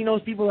 everybody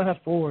knows people that have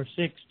 4,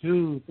 6,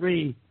 2,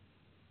 3.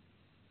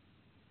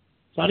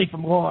 Sonny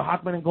from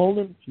Hockman and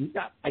Golden, she's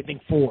got, I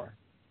think, 4.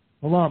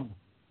 Malum.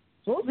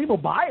 So those people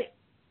buy it.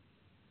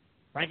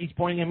 Frankie's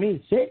pointing at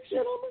me. 6,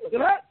 look at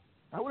that.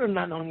 I would have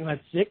not known you had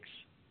 6.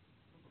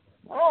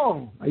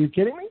 Oh, are you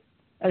kidding me?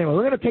 Anyway,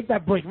 we're going to take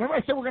that break. Remember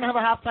I said we're going to have a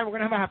halftime? We're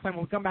going to have a halftime.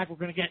 When we come back, we're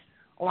going to get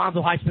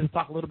Alonzo Highsmith to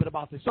talk a little bit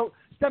about this. So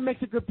Steph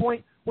makes a good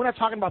point. We're not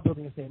talking about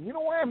building a stadium. You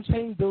know why I'm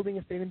saying building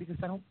a stadium? Because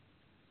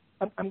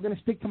I'm going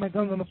to stick to my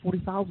guns on the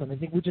 40,000. I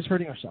think we're just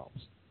hurting ourselves.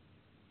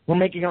 We're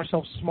making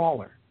ourselves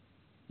smaller.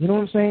 You know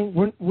what I'm saying?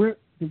 We're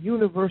the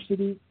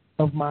University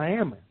of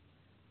Miami.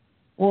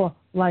 Or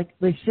like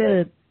they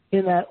said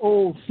in that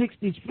old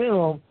 60s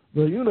film,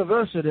 the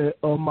University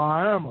of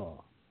Miami.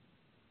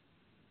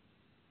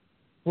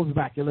 We'll be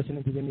back. You're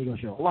listening to The Amigo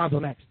Show. Alonzo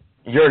next.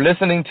 You're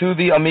listening to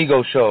The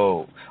Amigo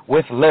Show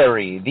with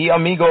Larry, the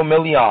Amigo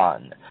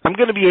Million. I'm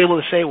going to be able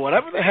to say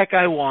whatever the heck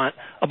I want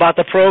about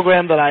the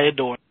program that I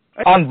adore.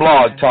 On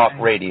Blog Talk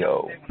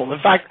Radio. Well, in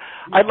fact,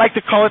 I'd like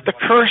to call it the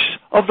curse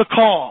of the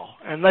call.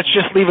 And let's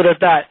just leave it at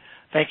that.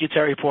 Thank you,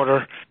 Terry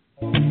Porter.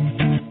 Look,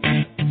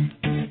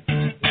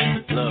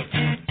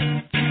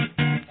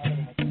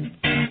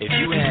 if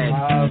you had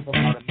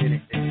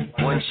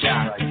one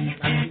shot,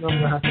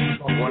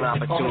 one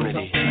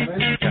opportunity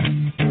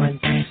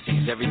to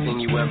seize everything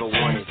you ever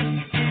wanted,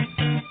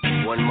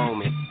 one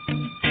moment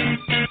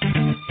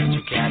that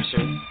you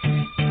captured,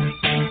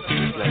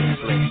 just let it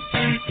slip.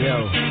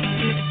 Yo.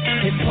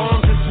 His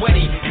palms are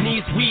sweaty,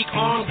 knees weak,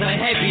 arms are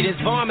heavy. There's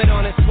vomit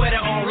on his sweater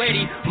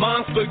already.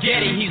 Mom's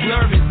spaghetti, he's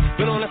nervous,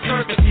 but on the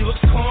surface he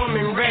looks calm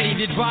and ready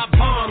to drop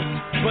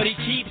bombs. But he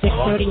keeps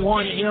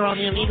 631 here on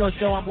the Amigo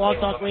Show on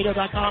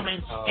blogtalkradio.com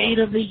and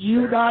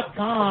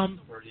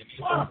stateoftheu.com.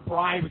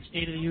 Pride with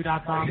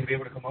stateoftheu.com.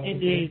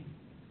 Indeed.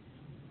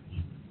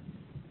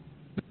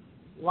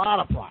 A lot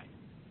of pride.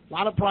 A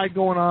lot of pride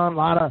going on.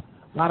 A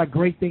lot of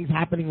great things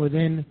happening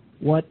within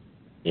what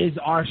is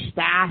our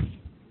staff.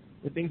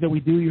 The things that we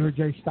do. You heard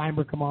Jerry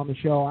Steinberg come on the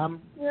show. I'm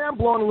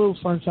blowing a little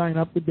sunshine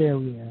up the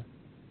derriere.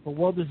 But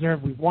well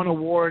deserved. We've won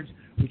awards.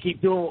 We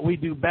keep doing what we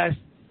do best.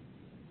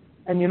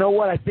 And you know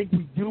what? I think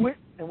we do it,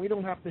 and we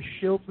don't have to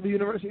shill for the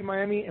University of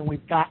Miami, and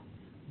we've got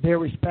their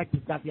respect.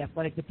 We've got the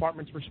athletic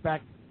department's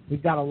respect.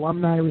 We've got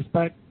alumni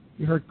respect.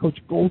 You heard Coach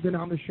Golden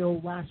on the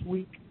show last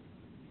week.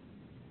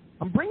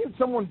 I'm bringing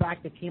someone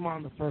back that came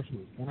on the first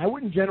week, and I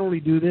wouldn't generally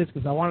do this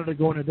because I wanted to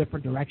go in a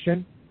different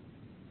direction.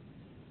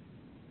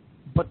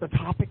 But the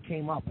topic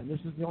came up, and this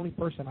is the only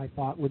person I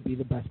thought would be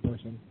the best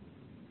person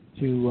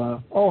to,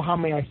 how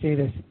may I say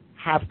this,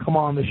 have come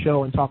on the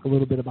show and talk a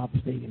little bit about the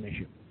stadium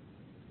issue.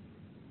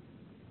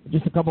 In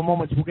just a couple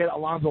moments, we'll get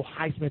Alonzo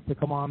Highsmith to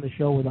come on the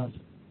show with us.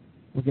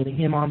 We're getting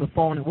him on the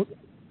phone, and we're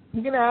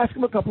going to ask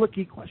him a couple of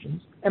key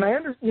questions. And I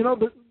understand,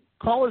 the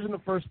callers in the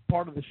first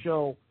part of the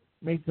show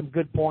made some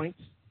good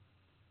points,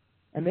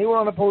 and they were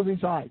on opposing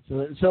sides.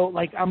 So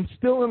I'm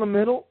still in the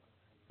middle,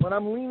 but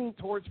I'm leaning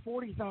towards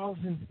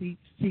 40,000 seat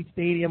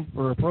stadium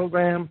for a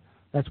program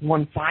that's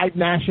won 5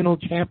 national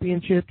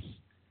championships.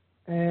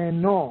 And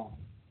no.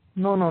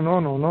 That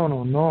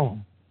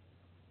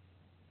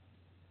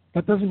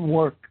doesn't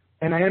work.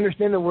 And I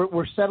understand that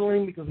we're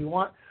settling because we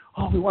want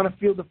to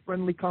field a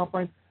friendly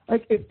confines.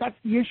 Like, if that's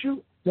the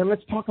issue, then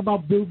let's talk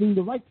about building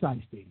the right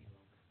size stadium.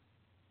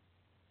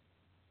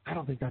 I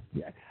don't think that's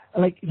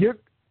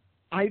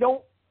I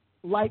don't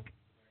like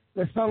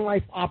the Sun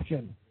Life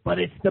option, but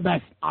it's the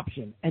best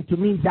option. And to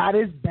me, that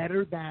is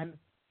better than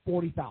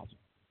 40,000.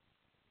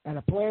 At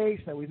a place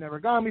that we've never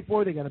gone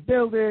before, they're going to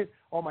build it.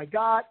 Oh, my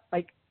God.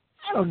 I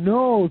don't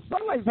know.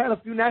 Sun Life's had a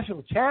few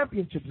national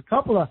championships, a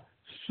couple of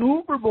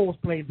Super Bowls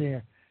played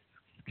there.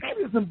 It's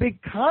kind of some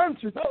big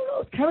concerts. I don't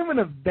know. It's kind of an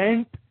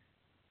event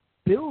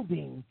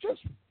building,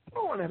 just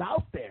throwing it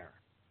out there.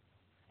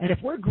 And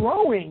if we're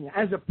growing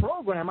as a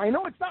program, I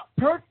know it's not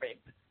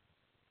perfect,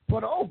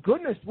 but oh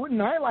goodness,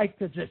 wouldn't I like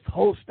to just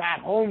host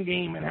that home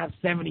game and have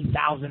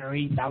 70,000 or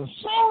 80,000?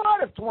 So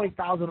what if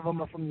 20,000 of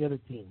them are from the other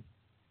team?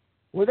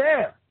 We're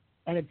there,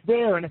 and it's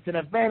there, and it's an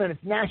event, and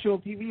it's national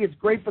TV. It's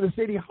great for the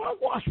city.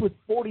 Hogwash with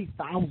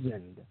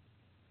 40,000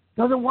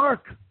 doesn't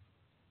work.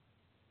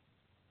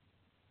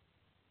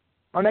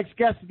 Our next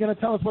guest is going to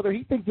tell us whether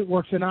he thinks it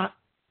works or not.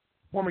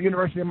 Former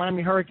University of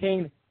Miami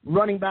Hurricane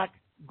running back,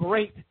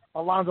 great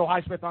Alonzo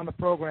Highsmith on the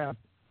program.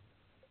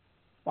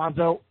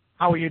 Alonzo,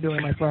 how are you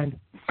doing, my friend?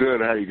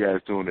 Good. How you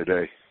guys doing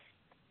today?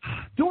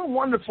 Doing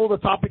wonderful. The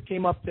topic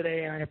came up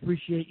today, and I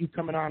appreciate you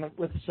coming on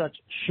with such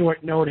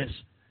short notice.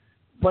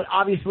 But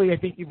obviously, I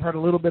think you've heard a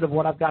little bit of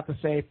what I've got to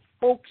say.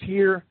 Folks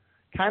here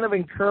kind of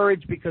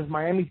encouraged because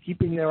Miami's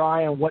keeping their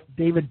eye on what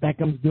David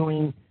Beckham's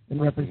doing in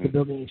reference to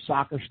building a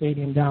soccer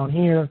stadium down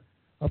here.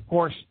 Of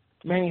course,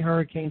 many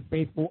Hurricane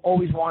faithful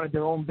always wanted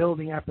their own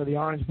building after the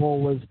Orange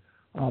Bowl was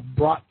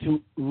brought to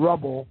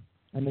rubble,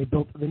 and they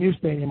built the new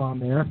stadium on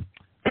there.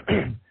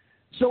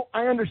 So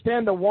I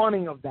understand the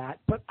wanting of that,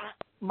 but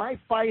my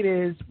fight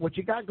is what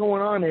you got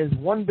going on is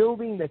one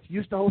building that's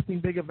used to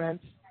hosting big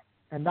events,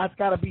 and that's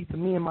got to be, to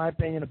me, in my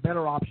opinion, a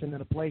better option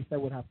than a place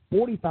that would have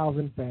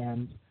 40,000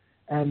 fans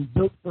and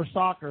built for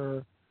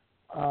soccer.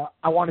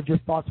 I wanted your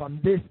thoughts on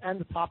this and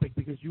the topic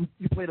because you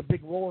played a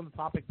big role in the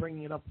topic,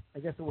 bringing it up. I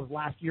guess it was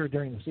last year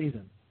during the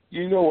season.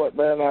 You know what,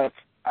 man?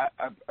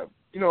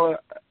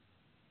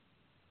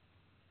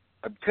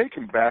 I'm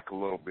taken back a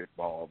little bit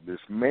by all of this,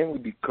 mainly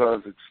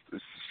because it's the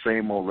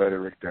same old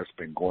rhetoric that's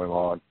been going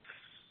on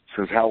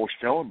since Howard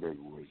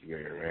Schnellenberger was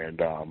there. And,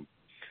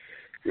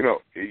 you know,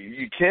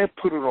 you can't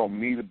put it on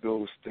me to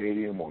build a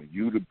stadium, on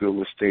you to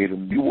build a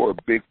stadium. You were a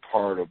big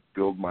part of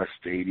Build My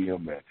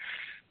Stadium and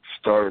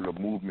started a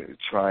movement to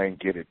try and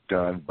get it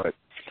done. But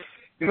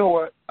you know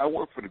what? I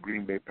work for the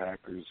Green Bay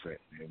Packers,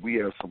 and we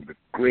have some of the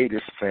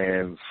greatest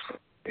fans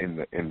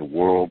in the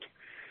world.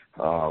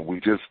 We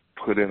just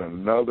put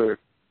in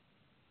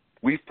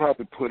we've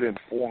probably put in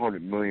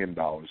 $400 million in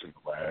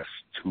the last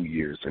 2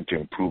 years into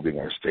improving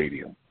our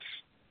stadium.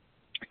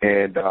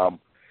 And the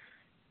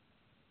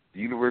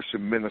University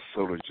of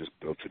Minnesota just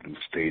built a new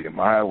stadium.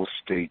 Iowa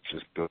State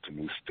just built a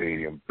new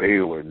stadium.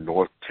 Baylor,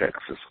 North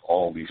Texas,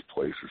 all these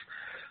places.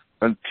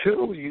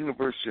 Until the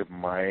University of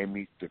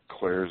Miami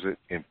declares it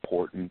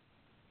important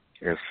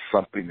as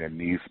something that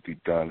needs to be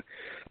done,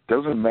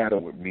 doesn't matter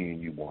what me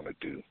and you want to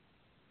do.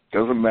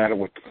 Doesn't matter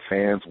what the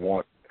fans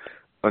want.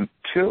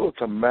 Until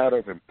it's a matter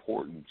of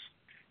importance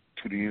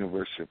to the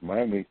University of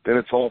Miami, then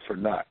it's all for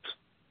naught.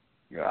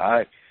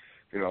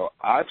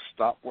 I've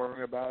stopped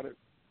worrying about it.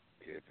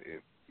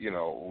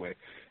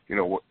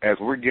 As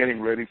we're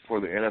getting ready for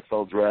the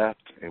NFL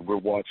draft and we're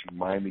watching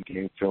Miami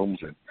game films,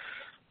 and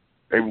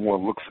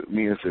everyone looks at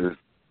me and says,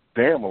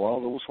 "Damn,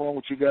 Alonzo, what's wrong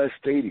with you guys'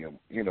 stadium?"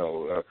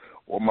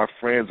 Or my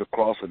friends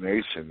across the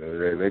nation,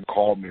 they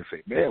call me and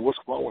say, "Man, what's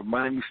wrong with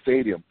Miami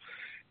Stadium?"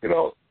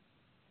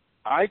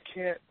 I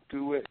can't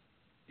do it.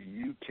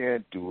 You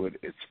can't do it.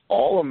 It's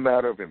all a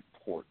matter of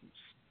importance.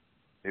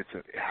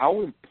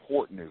 How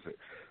important is it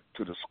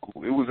to the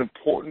school? It was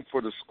important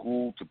for the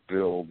school to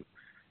build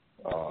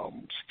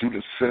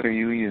student center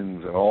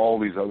unions and all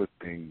these other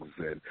things.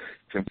 And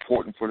it's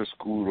important for the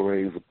school to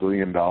raise $1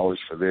 billion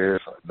for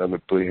this, another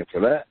 $1 billion for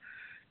that.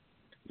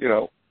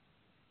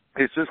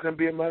 It's just going to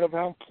be a matter of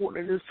how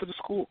important it is to the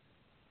school.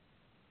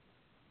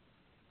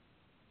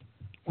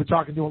 We're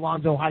talking to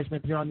Alonzo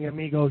Highsmith here on the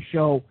Amigo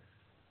Show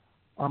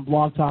on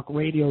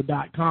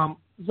blogtalkradio.com.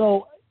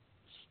 So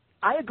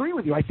I agree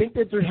with you. I think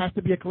that there has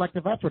to be a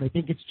collective effort. I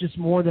think it's just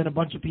more than a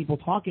bunch of people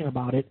talking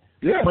about it.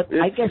 Yeah, but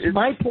I guess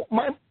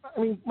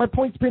my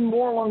point's been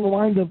more along the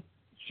lines of,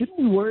 shouldn't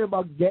we worry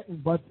about getting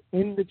butts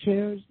in the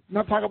chairs?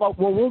 Not talk about,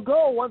 well, we'll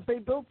go once they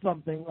build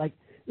something. Like,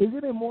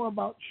 isn't it more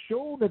about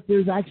show that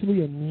there's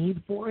actually a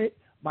need for it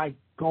by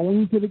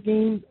going to the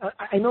games?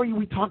 I know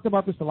we talked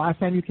about this the last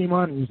time you came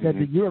on, and you said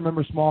that you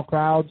remember small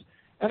crowds,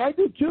 and I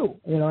do too.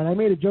 And I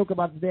made a joke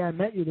about the day I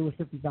met you, there was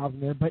 50,000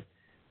 there, but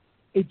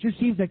it just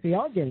seems like they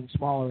are getting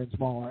smaller and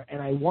smaller,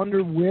 and I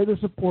wonder where the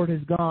support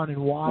has gone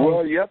and why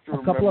a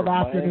couple of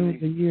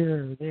afternoons a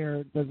year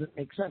there doesn't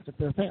make sense if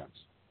they're fans.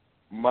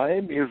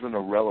 Miami isn't a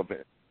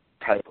relevant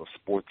type of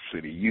sports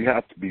city. You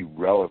have to be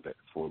relevant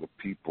for the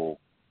people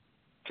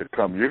to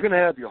come. You're going to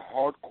have your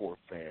hardcore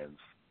fans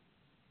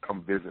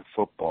come visit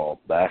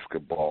football,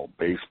 basketball,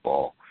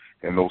 baseball,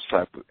 and those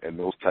type of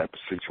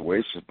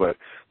situations. But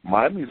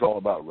Miami's all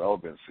about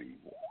relevancy.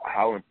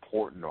 How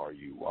important are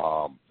you?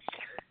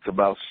 It's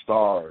about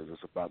stars.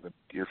 It's about the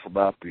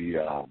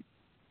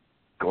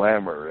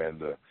glamour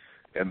and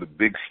the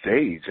big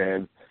stage.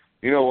 And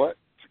you know what?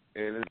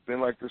 And it's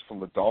been like this from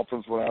the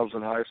Dolphins when I was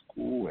in high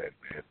school, and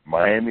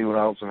Miami when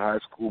I was in high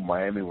school,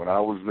 Miami when I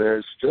was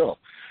there. Still,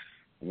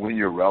 when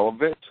you're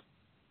relevant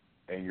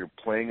and you're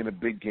playing in the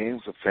big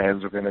games, the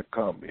fans are going to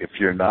come. If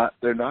you're not,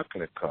 they're not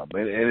going to come.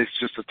 And it's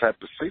just the type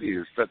of city.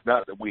 It's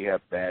not that we have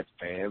bad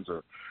fans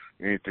or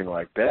anything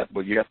like that,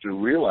 but you have to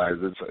realize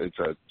it's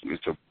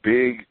a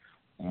big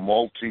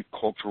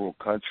multicultural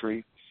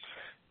country.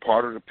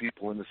 Part of the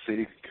people in the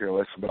city can care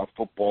less about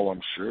football,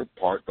 I'm sure.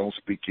 Part don't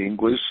speak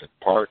English, and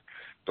part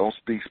don't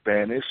speak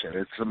Spanish, and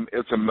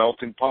it's a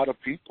melting pot of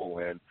people.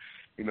 And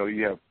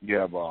you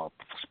have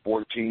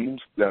sport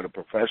teams that are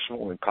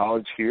professional in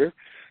college here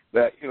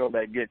that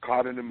get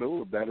caught in the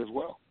middle of that as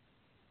well.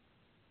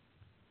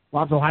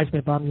 Alonzo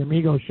Highsmith on the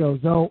Amigo Show.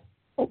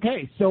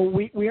 So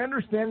we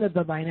understand that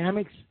the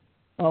dynamics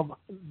of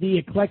the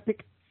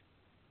eclectic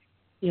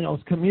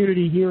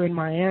community here in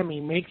Miami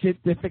makes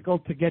it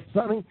difficult to get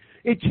something.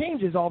 It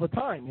changes all the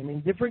time. I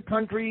mean, different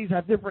countries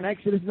have different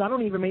exoduses. I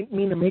don't even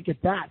mean to make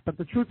it that, but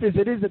the truth is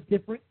it is a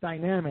different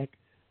dynamic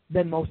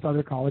than most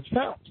other college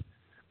towns.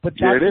 But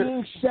that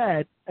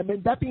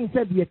being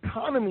said, the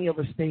economy of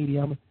a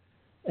stadium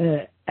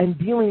and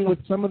dealing with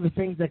some of the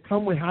things that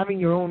come with having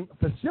your own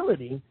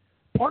facility,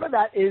 part of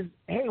that is,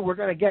 hey, we're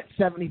going to get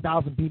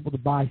 70,000 people to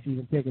buy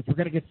season tickets. We're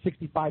going to get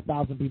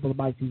 65,000 people to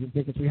buy season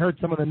tickets. We heard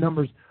some of the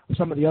numbers of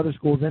some of the other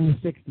schools in the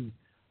 60s.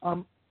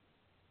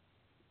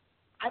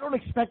 I don't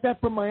expect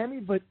that from Miami,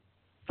 but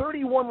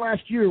 31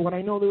 last year when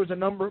I know there was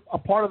a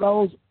part of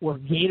those were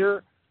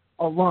Gator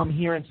alum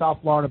here in South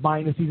Florida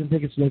buying the season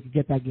tickets so they could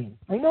get that game.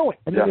 I know it.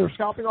 And then they were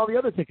scalping all the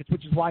other tickets,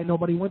 which is why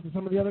nobody went to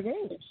some of the other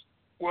games.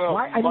 Well,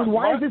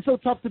 why is it so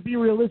tough to be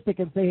realistic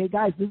and say, hey,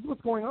 guys, this is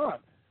what's going on?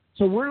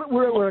 So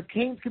we're a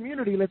Canes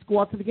community. Let's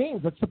go out to the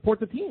games. Let's support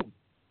the team.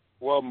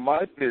 Well,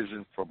 my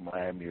vision for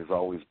Miami has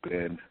always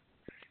been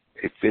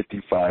a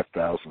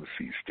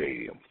 55,000-seat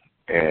stadium.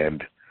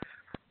 And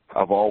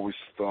I've always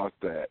thought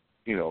that,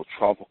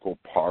 Tropical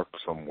Park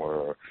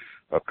somewhere,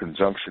 a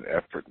conjunction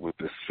effort with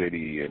the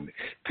city and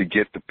to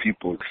get the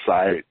people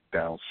excited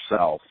down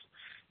south,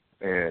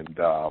 and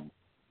the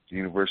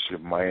University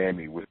of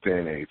Miami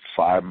within a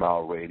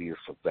 5-mile radius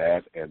of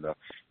that, and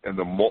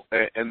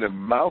the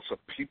amounts of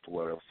people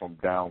that are from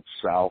down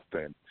south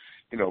and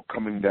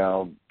coming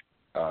down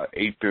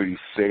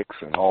 836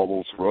 and all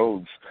those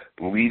roads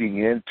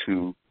leading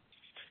into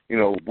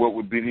what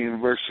would be the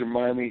University of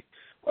Miami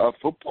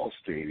football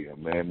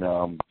stadium. And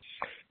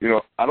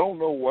I don't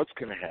know what's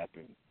going to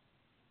happen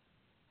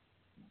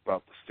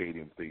about the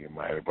stadium thing in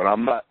Miami, but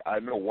I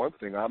know one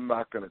thing, I'm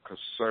not going to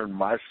concern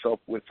myself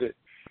with it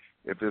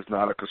if it's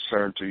not a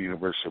concern to the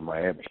University of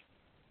Miami.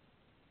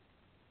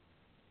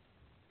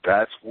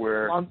 That's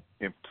where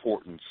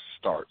importance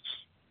starts.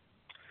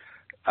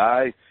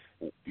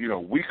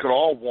 We could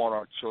all want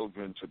our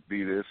children to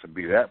be this and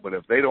be that, but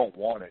if they don't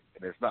want it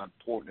and it's not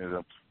important to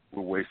them,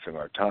 we're wasting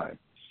our time.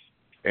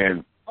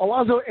 And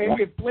Alonzo,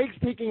 if Blake's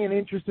taking an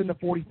interest in the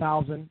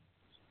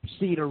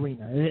 40,000-seat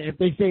arena, if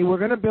they say we're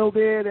going to build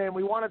it and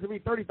we want it to be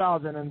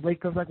 30,000, and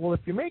Blake comes like, well,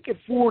 if you make it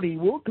 40,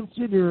 we'll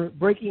consider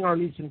breaking our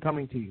lease and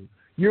coming to you.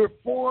 You're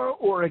for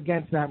or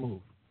against that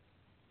move?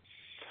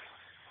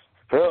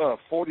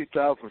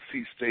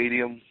 40,000-seat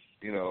stadium.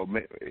 You know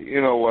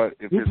what?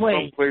 If you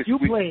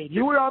played.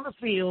 You were on the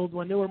field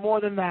when there were more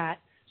than that,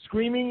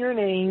 screaming your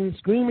name,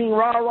 screaming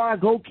 "rah rah,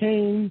 go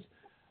Canes."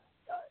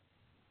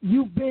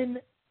 You've been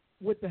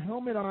with the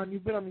helmet on.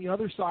 You've been on the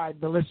other side.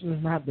 The listeners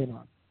have not been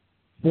on.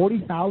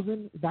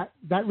 40,000. That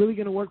really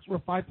going to work for a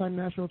 5-time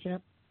national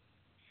champ?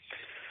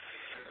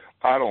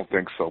 I don't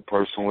think so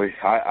personally.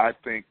 I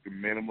think the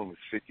minimum is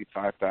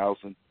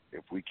 55,000.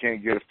 If we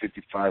can't get a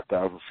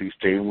 55,000-seat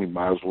stadium, we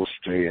might as well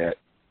stay at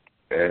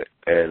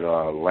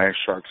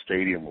Landshark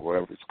Stadium or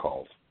whatever it's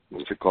called.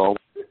 What's it called?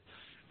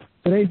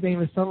 Today's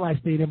name is Sun Life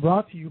Stadium,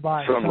 brought to you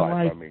by Sun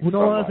Life, who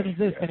no longer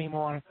exists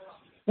anymore.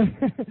 So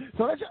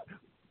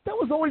that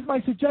was always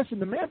my suggestion.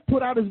 The man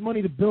put out his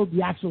money to build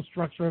the actual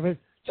structure of it.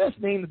 Just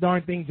name the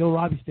darn thing Joe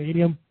Robbie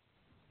Stadium.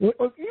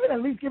 Or even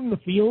at least give him the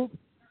field,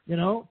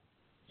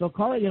 So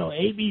call it,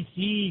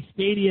 ABC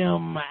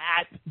Stadium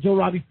at Joe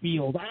Robbie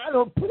Field. I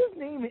don't put his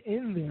name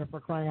in there for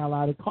crying out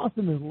loud. It cost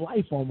him his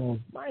life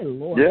almost. My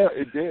Lord. Yeah,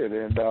 it did,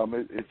 and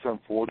it's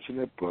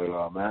unfortunate, but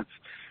that's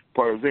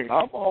part of the thing.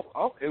 I'm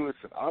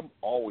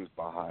always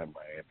behind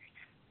Miami.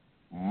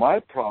 My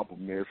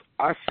problem is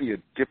I see a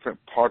different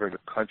part of the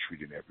country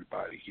than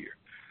everybody here.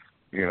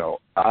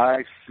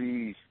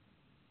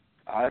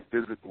 I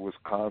visit the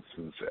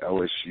Wisconsins, the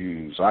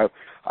LSUs.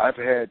 I've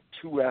had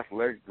 2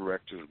 athletic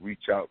directors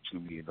reach out to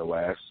me in the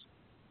last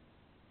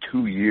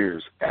 2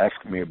 years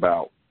asking me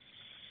about,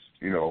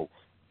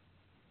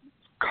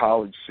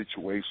 college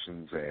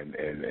situations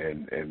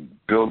and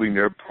building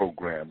their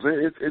programs.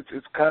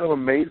 It's kind of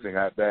amazing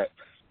that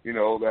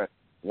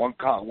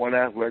one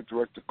athletic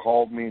director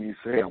called me and he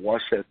said, "Hey, I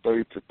watched that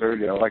 30 for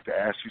 30. I'd like to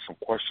ask you some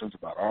questions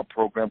about our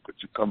program. Could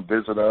you come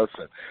visit us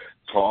and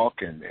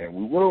talk?" And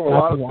we went over a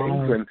lot of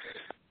things.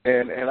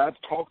 And I've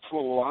talked to a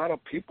lot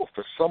of people.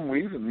 For some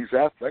reason, these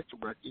athletic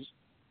directors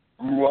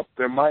grew up.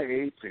 They're my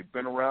age. They've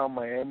been around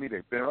Miami.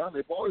 They've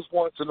always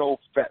wanted to know.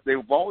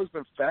 They've always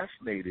been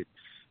fascinated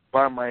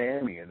by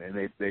Miami, and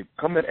they've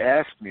come and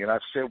asked me, and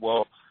I've said,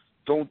 "Well,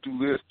 don't do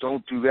this,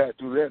 don't do that,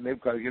 do that." And they've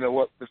got,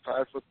 Mr.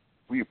 Highsmith,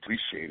 we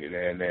appreciate it,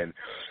 and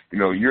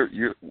you're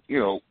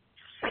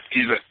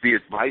either the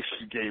advice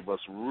you gave us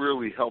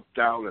really helped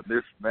out, and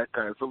this and that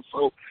kind of stuff.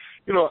 So,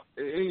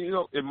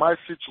 in my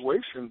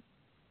situation,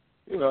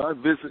 I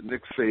visit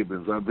Nick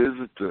Saban's, I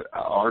visit the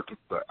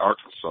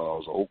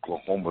Arkansas,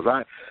 Oklahoma's.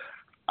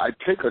 I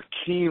take a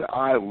keen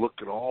eye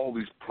look at all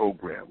these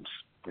programs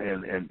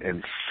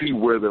and see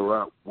where they're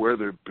at, where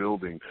they're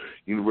building.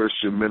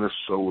 University of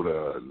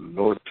Minnesota,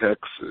 North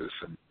Texas,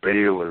 and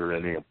Baylor,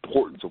 and the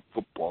importance of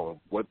football and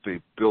what they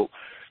built,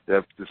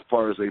 as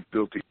far as they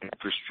built the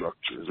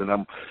infrastructures. And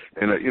I'm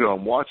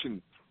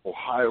watching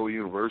Ohio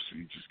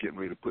University just getting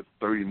ready to put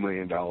 $30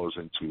 million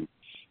into,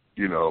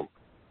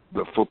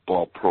 the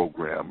football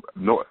program.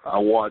 I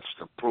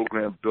watched a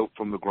program built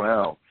from the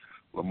ground.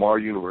 Lamar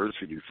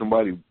University,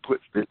 they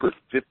put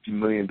 $50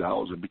 million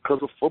in because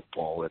of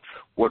football and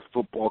what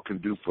football can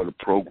do for the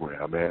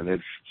program. And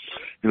it's,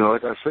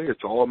 like I say,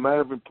 it's all a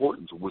matter of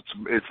importance.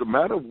 It's a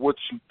matter of what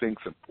you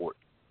think's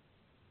important.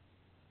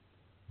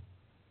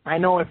 I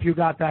know if you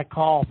got that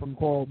call from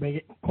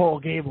Coral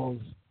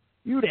Gables,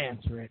 you'd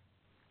answer it.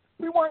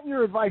 We want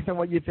your advice on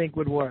what you think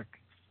would work.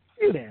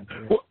 You'd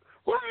answer it.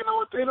 Well, you know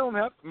what? They don't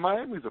have.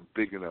 Miami's a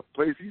big enough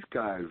place. These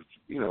guys,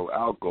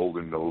 Al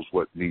Golden knows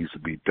what needs to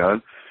be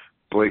done.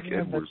 Blake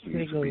Edwards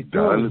needs to be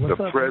done. The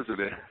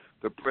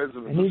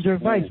president. I need your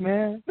advice,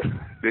 man.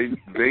 They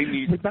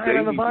need. We're dying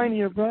on the vine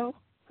here, bro.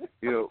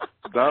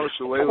 Donna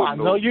Shalala. Come on,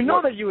 no, you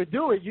know that you would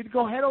do it. You'd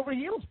go head over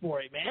heels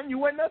for it, man. You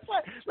wouldn't. That's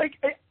why. Like,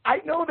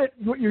 I know that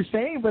what you're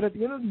saying, but at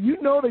the end of you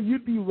know that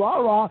you'd be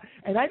rah,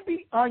 and I'd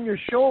be on your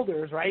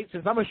shoulders, right?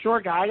 Since I'm a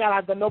short guy, I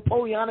got the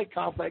Napoleonic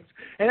complex,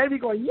 and I'd be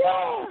going,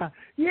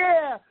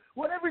 yeah,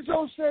 whatever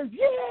Joe says,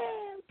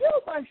 yeah,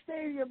 build my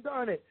stadium,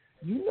 darn it.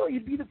 You know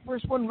you'd be the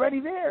first one ready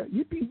there.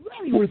 You'd be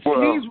ready with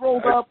sleeves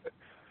rolled up.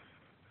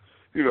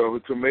 You know,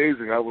 it's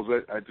amazing.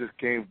 I just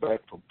came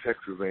back from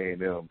Texas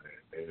A&M, and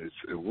it's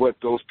what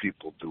those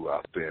people do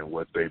out there and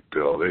what they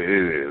build.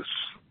 It is.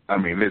 I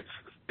mean,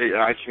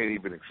 I can't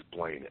even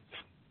explain it.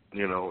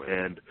 You know,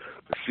 and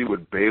to see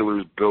what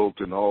Baylor's built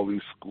and all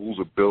these schools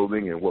are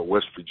building and what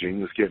West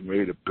Virginia's getting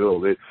ready to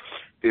build,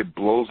 it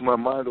blows my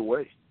mind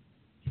away.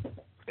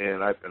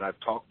 And I've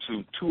talked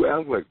to 2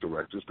 athletic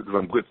directors because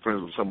I'm good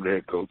friends with some of the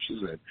head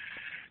coaches, and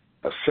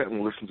I've sat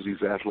and listened to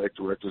these athletic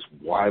directors,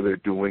 why they're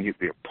doing it,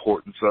 the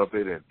importance of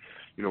it, and,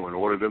 you know, in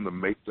order for them to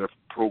make their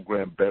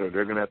program better,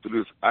 they're going to have to do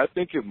this. I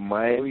think if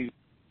Miami,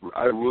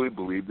 I really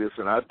believe this,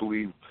 and I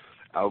believe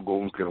Al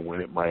Golden's going to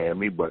win at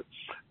Miami, but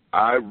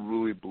I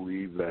really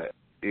believe that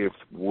if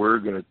we're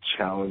going to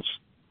challenge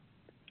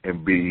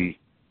and be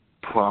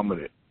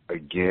prominent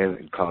again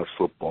in college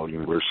football,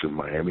 University of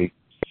Miami,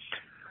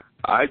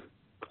 I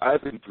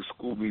think the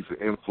school needs an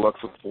influx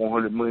of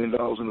 $400 million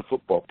in the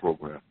football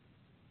program.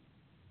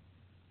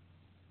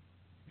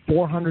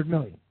 $400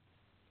 million.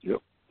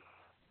 Yep.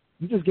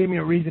 You just gave me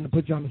a reason to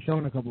put you on the show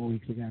in a couple of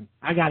weeks again.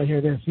 I got to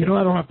hear this. You know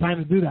I don't have time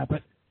to do that,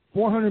 but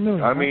 $400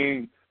 million.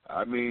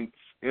 I mean,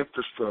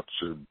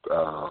 infrastructure,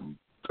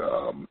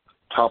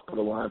 top of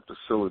the line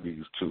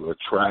facilities to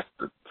attract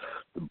the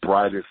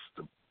brightest,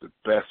 the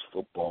best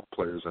football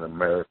players in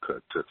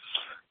America,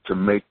 to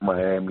make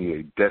Miami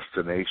a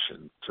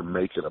destination, to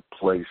make it a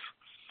place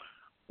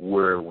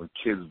where when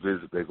kids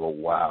visit they go,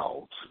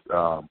 wow.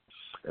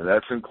 And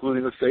that's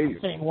including the stadium.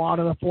 I'm saying wow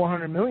to the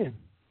 $400 million.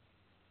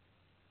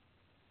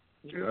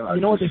 Yeah,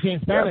 you know what they say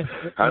in Spanish.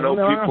 Yeah. I know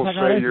people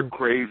say you're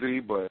crazy,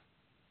 but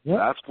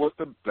that's what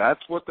the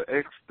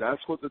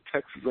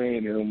Texas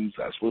A&Ms,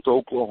 that's what the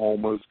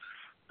Oklahomas,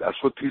 that's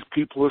what these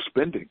people are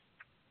spending.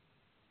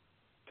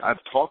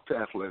 I've talked to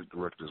athletic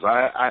directors.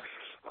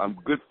 I'm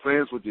good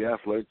friends with the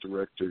athletic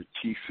director at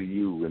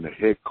TCU and the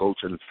head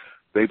coach, and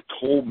they've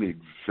told me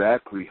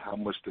exactly how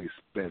much they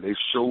spend. They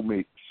showed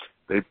me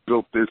they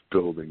built this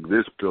building,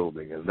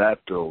 and that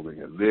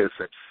building, and this,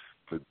 and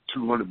for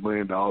 $200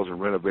 million in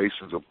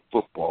renovations of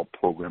football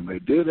program they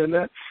did, and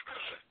that's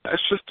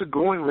just a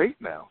going rate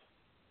now.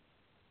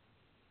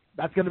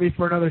 That's going to be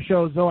for another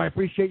show, Zoe. I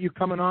appreciate you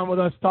coming on with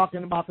us,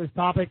 talking about this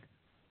topic.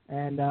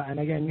 And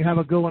again, you have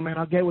a good one, man.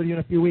 I'll get with you in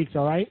a few weeks,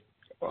 all right?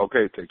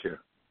 Okay, take care.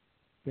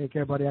 Take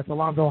care, buddy. That's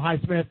Alonzo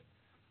Highsmith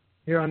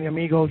here on the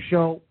Amigo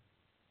Show.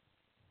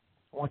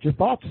 I want your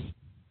thoughts.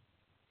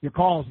 Your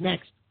calls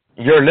next.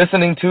 You're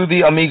listening to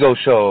the Amigo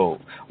Show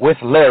with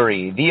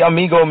Larry, the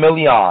Amigo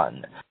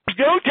Million.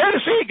 Go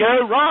Tennessee,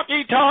 go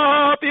Rocky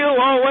Top, you'll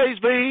always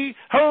be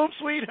home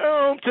sweet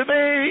home to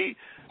me.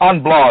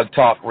 On Blog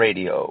Talk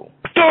Radio.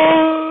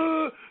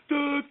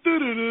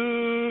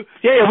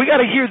 Yeah, we got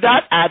to hear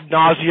that ad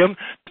nauseum.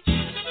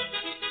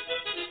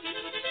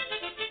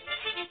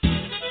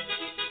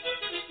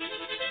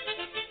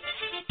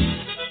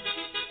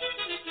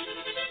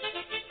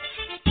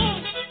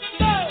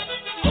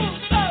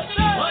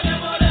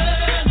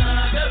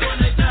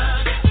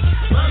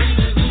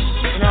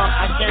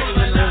 I can't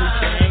even really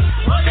say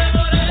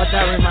what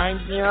that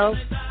reminds me of.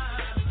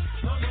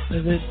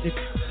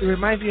 It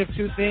reminds me of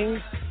 2 things.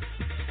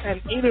 And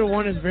either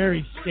one is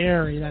very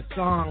scary. That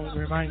song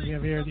reminds me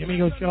of here. The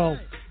Amigo Show,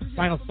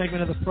 final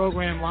segment of the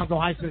program. Alonzo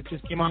Highsmith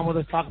just came on with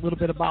us, talk a little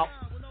bit about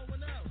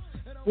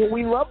what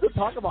we love to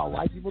talk about.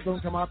 Why people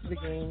don't come out to the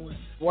games.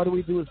 What do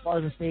we do as far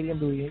as the stadium?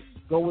 Do we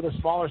go with a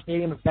smaller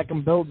stadium if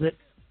Beckham builds it?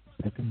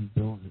 Beckham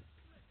builds it.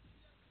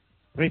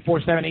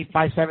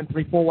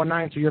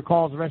 347-857-3419. So your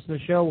calls the rest of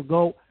the show will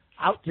go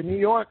out to New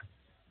York.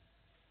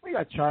 We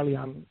got Charlie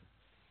on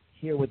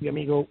here with the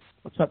Amigo.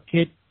 What's up,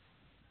 kid?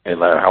 Hey,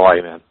 Larry. How are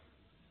you, man?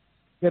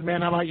 Good,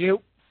 man. How about you?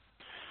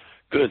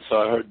 Good. So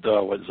I heard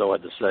what Zoe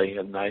had to say,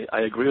 and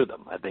I agree with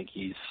him. I think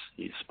he's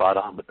spot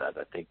on with that.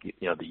 I think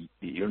the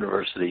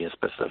university, and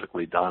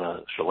specifically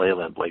Donna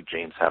Shalala and Blake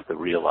James, have to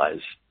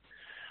realize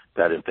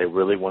that if they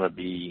really want to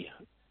be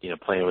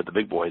playing with the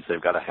big boys, they've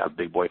got to have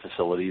big boy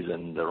facilities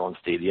and their own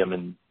stadium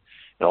and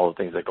all the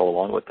things that go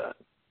along with that.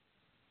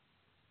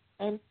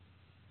 And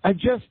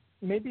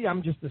maybe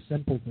I'm just a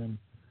simpleton,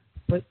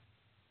 but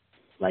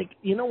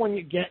when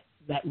you get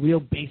that real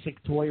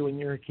basic toy when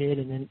you're a kid,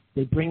 and then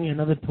they bring you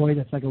another toy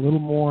that's like a little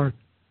more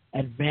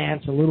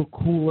advanced, a little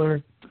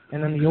cooler,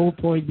 and then the old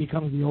toy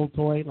becomes the old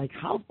toy. Like,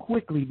 how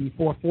quickly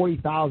before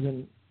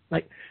 40,000?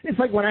 Like, it's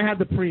like when I had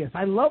the Prius.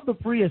 I loved the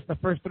Prius the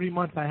first 3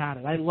 months I had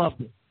it. I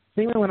loved it.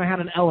 Same way when I had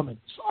an Element.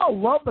 So I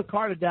loved the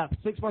car to death.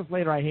 6 months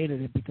later, I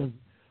hated it because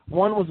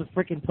one was a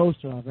freaking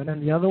toaster of it,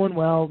 and the other one,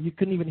 well, you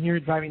couldn't even hear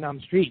it driving down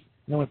the street.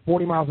 At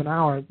 40 miles an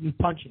hour, you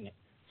punching it.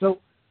 So,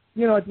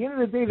 at the end of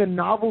the day, the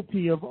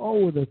novelty of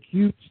the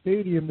cute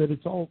stadium that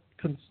it's all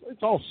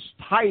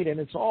tight and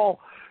it's all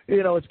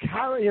it's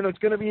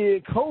going to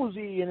be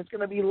cozy and it's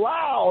going to be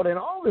loud and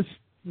all this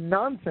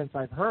nonsense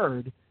I've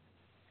heard,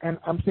 and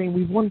I'm saying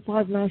we've won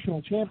 5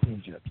 national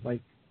championships.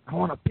 Like, I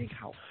want a big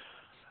house.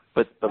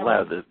 But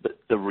Larry,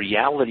 the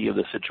reality of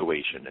the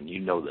situation, and you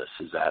know this,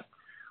 is that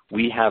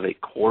we have a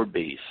core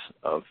base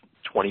of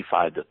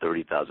 25 to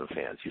 30,000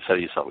 fans. You said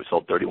we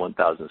sold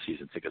 31,000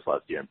 season tickets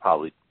last year, and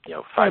probably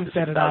 5 to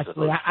 6,000.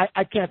 Actually,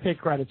 I can't take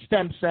credit.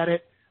 Stem said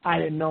it. I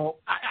didn't know.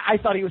 I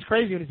thought he was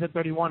crazy when he said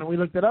 31, and we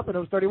looked it up, and it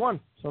was 31.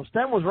 So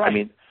Stem was right. I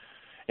mean,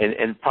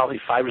 and probably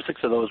 5 or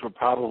 6 of those were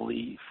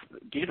probably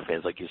Gator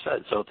fans, like you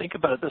said. So think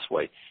about it this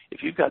way: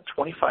 if you've got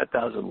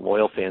 25,000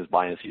 loyal fans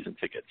buying season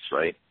tickets,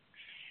 right,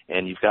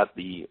 and you've got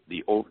the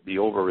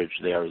overage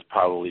there is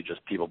probably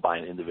just people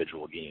buying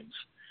individual games,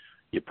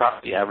 you're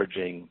probably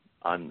averaging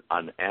on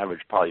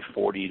average probably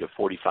 40 to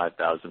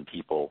 45,000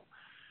 people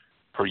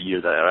per year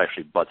that are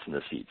actually butts in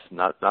the seats.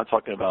 Not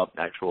talking about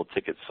actual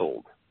tickets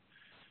sold.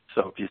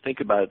 So if you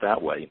think about it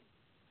that way,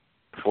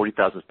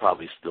 40,000 is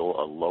probably still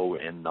a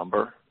low-end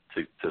number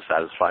to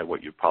satisfy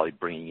what you're probably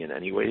bringing in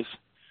anyways.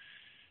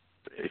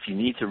 If you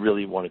need to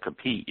really want to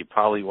compete, you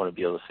probably want to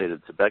be able to say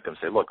to Beckham,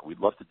 say, look, we'd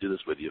love to do this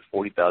with you.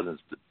 40,000 is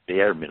the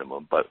bare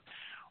minimum, but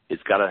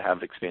it's got to have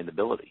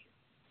expandability.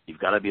 You've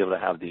got to be able to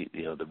have the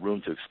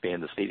room to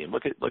expand the stadium.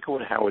 Look at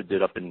what Howard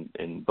did up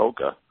in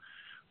Boca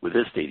with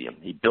his stadium.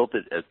 He built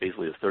it as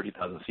basically a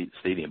 30,000-seat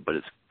stadium, but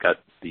it's got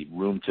the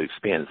room to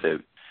expand. So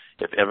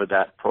if ever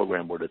that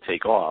program were to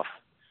take off,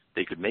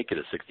 they could make it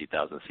a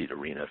 60,000-seat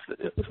arena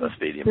if a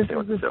stadium.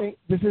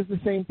 This is the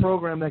same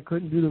program that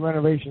couldn't do the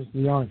renovations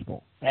to the Orange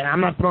Bowl. And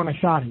I'm not throwing a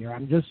shot here.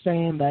 I'm just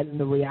saying that in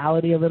the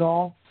reality of it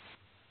all,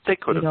 they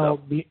could have.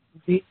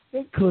 They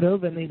could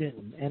have, and they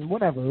didn't. And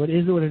whatever, it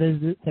is what it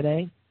is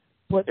today.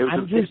 But they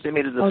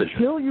made a decision.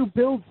 Until you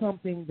build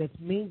something that's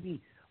maybe,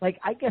 like,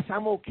 I guess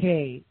I'm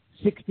okay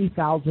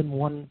 60,000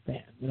 one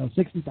fan.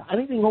 60,000.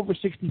 Anything over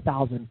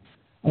 60,000,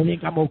 I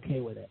think I'm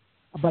okay with it.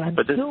 But I'm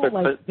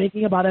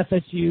thinking about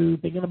FSU,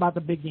 thinking about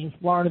the big games,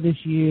 Florida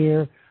this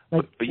year.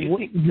 But you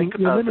think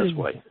about it this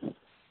way.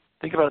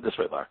 Think about it this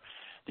way, Lar.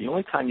 The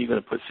only time you're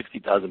going to put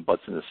 60,000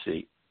 butts in the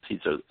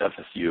seats are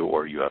FSU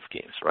or UF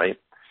games, right?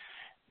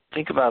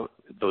 Think about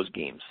those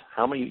games.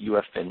 How many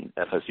UF and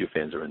FSU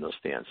fans are in those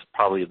stands?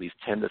 Probably at least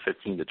 10 to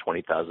 15 to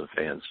 20,000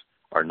 fans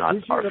are not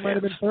this year our there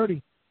fans. Might have been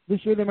 30.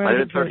 This year there might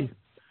have been 30.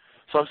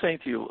 So I'm saying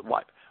to you,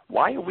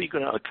 why are we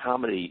going to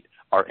accommodate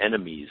our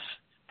enemies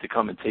to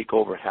come and take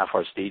over half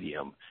our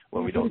stadium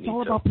when we don't need to? It's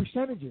all about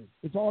percentages.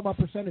 It's all about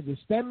percentages.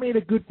 Stem made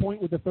a good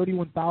point with the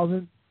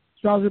 31,000,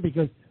 Strauser,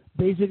 because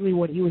basically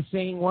what he was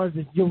saying was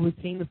that you'll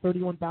retain the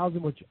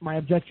 31,000, which my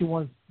objection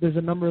was there's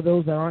a number of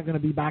those that aren't going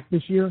to be back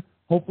this year.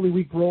 Hopefully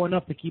we grow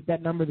enough to keep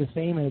that number the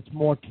same, and it's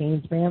more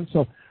Canes fans.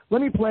 So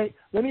let me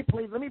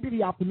be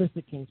the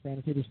optimistic Canes fan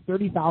and say there's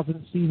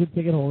 30,000 season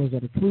ticket holders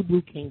that are true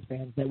blue Canes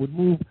fans that would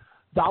move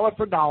dollar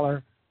for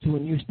dollar to a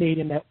new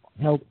stadium that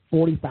held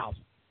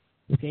 40,000.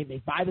 Okay, they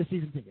buy the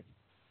season tickets.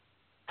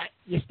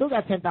 You still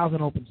got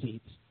 10,000 open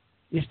seats.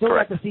 You still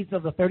got the seats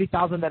of the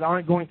 30,000 that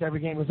aren't going to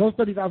every game. Because those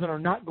 30,000 are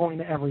not going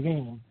to every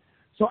game.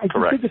 So I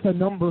just think it's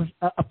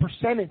a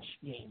percentage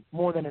game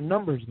more than a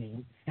numbers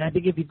game. And I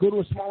think if you go to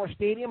a smaller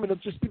stadium, it'll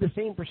just be the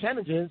same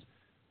percentages,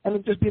 and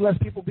it'll just be less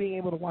people being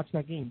able to watch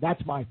that game.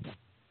 That's my point.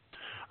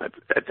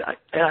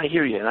 I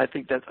hear you, and I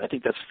think that's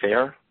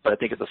fair. But I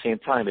think at the same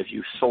time, if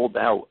you sold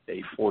out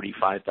a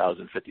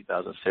 45,000,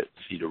 50,000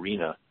 seat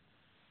arena,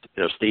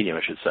 stadium,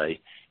 I should say,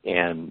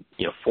 and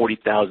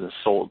 40,000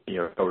 sold,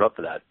 or up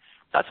to that,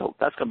 that's going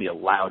to be a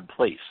loud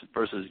place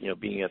versus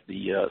being at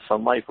the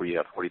Sun Life where you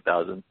have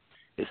 40,000.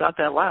 It's not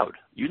that loud.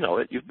 You know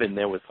it. You've been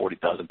there with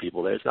 40,000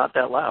 people there. It's not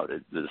that loud.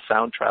 The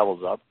sound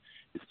travels up.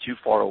 It's too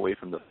far away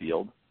from the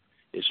field.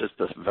 It's just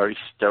a very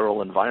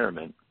sterile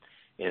environment,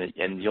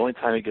 and the only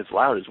time it gets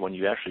loud is when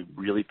you actually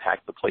really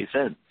pack the place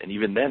in, and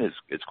even then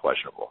it's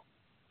questionable.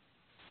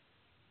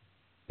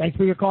 Thanks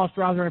for your call,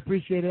 Strauser. I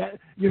appreciate it.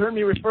 You heard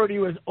me refer to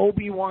you as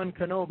Obi-Wan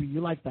Kenobi.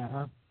 You like that,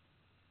 huh?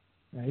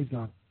 Yeah, he's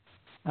gone.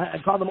 I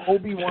called him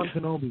Obi-Wan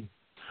Kenobi.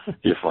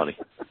 You're funny.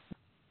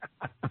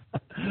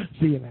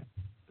 See you, man.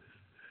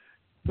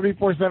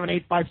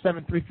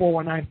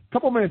 347-857-3419.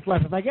 Couple minutes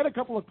left. If I get a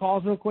couple of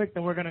calls real quick,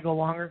 then we're going to go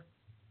longer.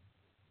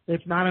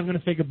 If not, I'm going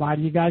to say goodbye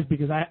to you guys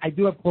because I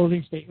do have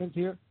closing statements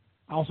here.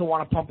 I also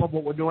want to pump up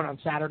what we're doing on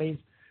Saturdays.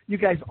 You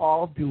guys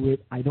all do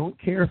it. I don't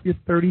care if you're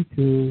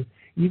 32,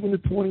 even the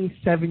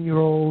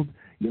 27-year-old,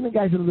 even the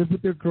guys that live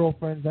with their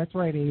girlfriends. That's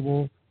right,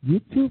 Abel.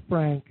 You too,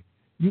 Frank.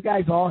 You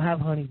guys all have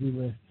honeydew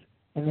lists.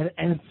 And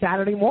it's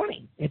Saturday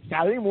morning. It's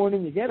Saturday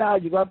morning. You get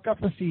out. You go have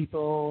cafecito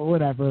or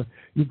whatever.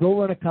 You go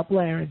run a couple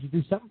of errands. You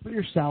do something for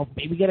yourself.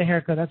 Maybe get a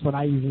haircut. That's what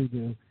I usually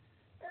do.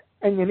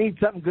 And you need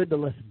something good to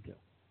listen to.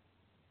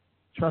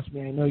 Trust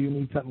me, I know you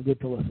need something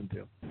good to listen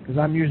to. Because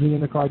I'm usually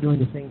in the car doing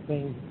the same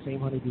thing, same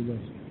honeydew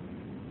list.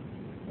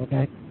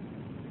 Okay?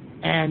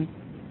 And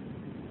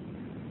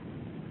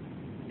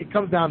it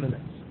comes down to this.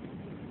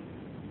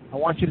 I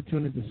want you to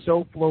tune into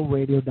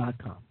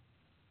SoFlowRadio.com.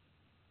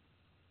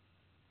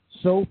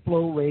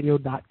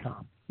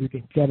 SoFlowRadio.com. You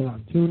can get it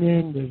on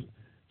TuneIn.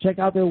 Check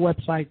out their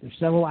website. There's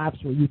several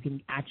apps where you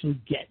can actually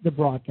get the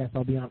broadcast.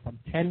 I'll be on from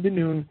 10 to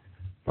noon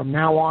from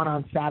now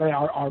on Saturday.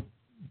 Our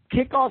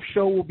kickoff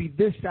show will be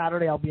this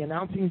Saturday. I'll be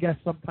announcing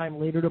guests sometime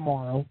later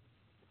tomorrow.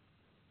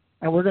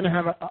 and we're going to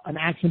have an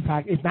action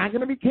pack. It's not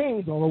going to be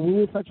Canes, although we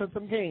will touch on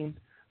some Canes,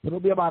 but it'll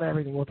be about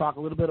everything. We'll talk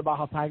a little bit about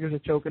how Tigers are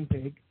choking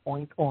pig,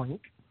 oink, oink.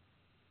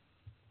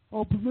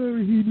 Oh, but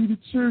Larry, he needed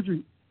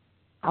surgery.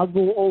 I'll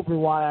go over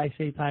why I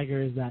say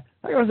Tiger is that.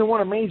 Tiger hasn't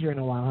won a major in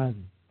a while, hasn't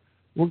he?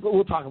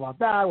 We'll talk about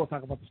that. We'll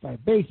talk about the start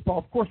of baseball.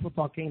 Of course, we'll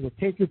talk Canes. We'll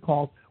take your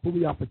calls. We'll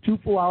be out for 2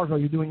 full hours while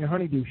you're doing your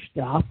honeydew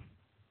stuff,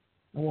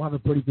 and we'll have a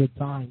pretty good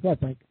time. Yeah,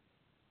 Frank.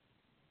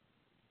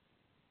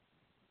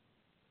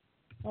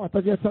 Oh, I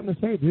thought you had something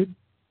to say, dude.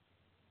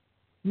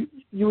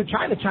 You were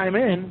trying to chime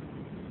in.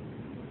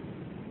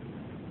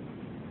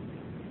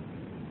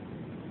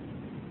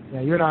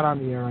 Yeah, you're not on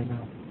the air right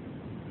now.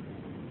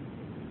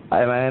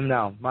 I am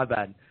now. My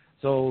bad.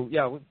 So,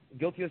 yeah, we're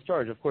guilty as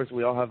charged. Of course,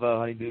 we all have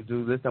honeydew to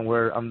do this, and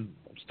I'm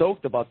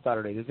stoked about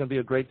Saturday. It's going to be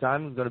a great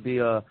time. It's going to be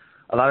a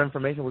lot of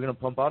information we're going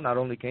to pump out, not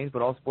only Canes,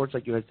 but all sports,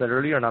 like you had said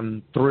earlier, and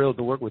I'm thrilled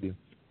to work with you.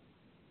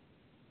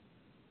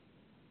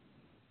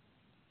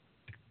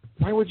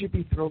 Why would you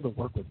be thrilled to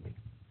work with me?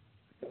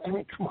 I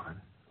mean, come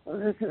on.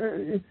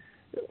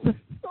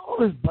 All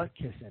this butt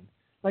kissing.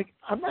 Like,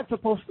 I'm not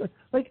supposed to.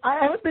 Like, I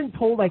haven't been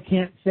told I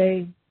can't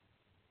say,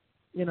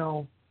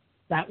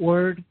 that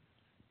word.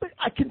 But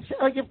I can say,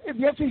 like, if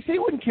the FCC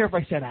wouldn't care if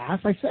I said ass,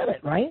 I said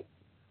it, right?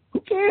 Who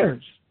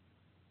cares?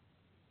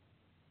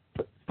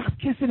 But stop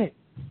kissing it.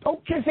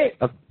 Don't kiss it.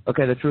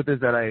 Okay, the truth is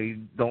that I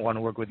don't want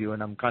to work with you,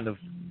 and I'm kind of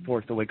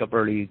forced to wake up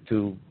early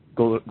to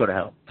go to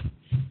hell.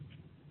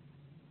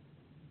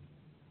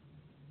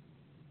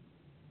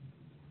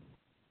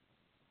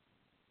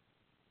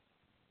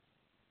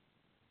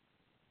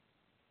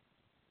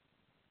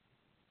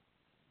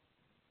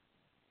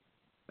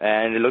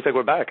 And it looks like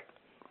we're back.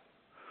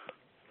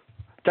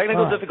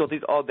 Technical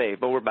difficulties all day,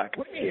 but we're back.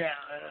 Yeah,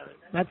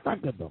 that's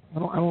not good, though. I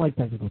don't like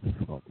technical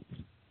difficulties.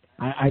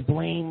 I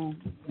blame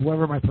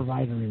whoever my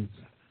provider is.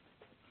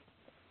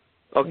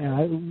 Okay.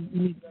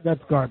 Yeah, that's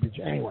garbage.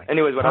 Anyway.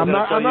 Anyways, what I'm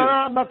not talking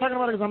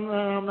about it because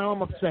now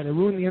I'm upset. It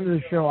ruined the end of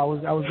the show. I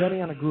was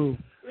getting on a groove.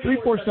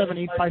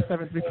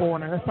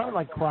 347-857-3419. That sounded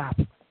like crap.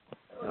 It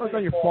was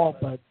not your fault,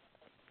 but.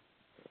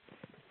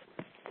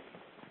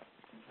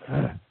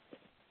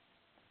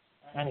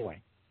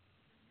 Anyway.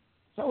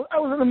 So I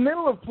was in the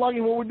middle of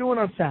plugging what we're doing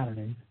on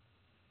Saturdays.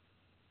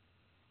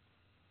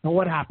 And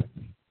what happened?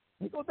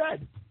 They go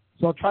dead.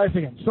 So I'll try this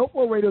again.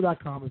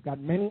 SoapWorldRadio.com has got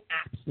many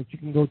apps that you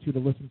can go to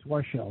listen to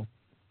our show.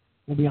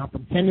 We'll be on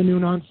from 10 to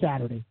noon on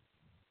Saturday,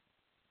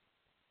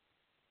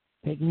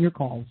 taking your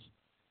calls,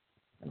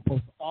 and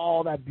post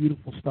all that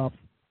beautiful stuff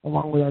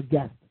along with our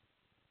guests.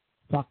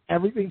 Talk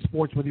everything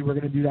sports with you. We're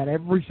going to do that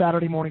every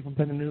Saturday morning from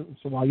 10 to noon.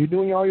 So while you're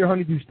doing all your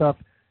honeydew stuff,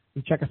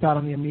 you check us out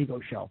on the Amigo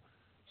Show.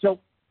 So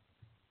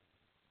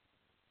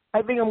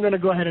I think I'm going to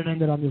go ahead and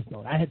end it on this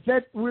note. I had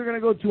said we were going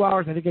to go 2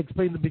 hours. I think I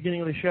explained at the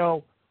beginning of the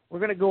show. We're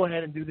going to go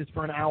ahead and do this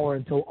for an hour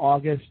until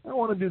August. I don't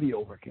want to do the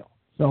overkill.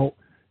 So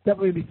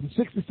definitely be from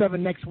 6 to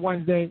 7 next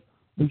Wednesday.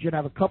 We should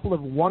have a couple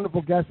of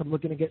wonderful guests. I'm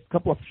looking to get a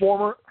couple of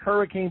former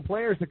Hurricane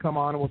players to come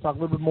on, and we'll talk a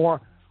little bit more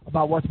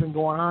about what's been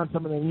going on,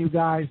 some of the new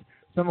guys,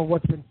 some of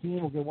what's been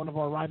seen. We'll get one of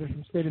our writers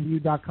from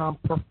stateofview.com,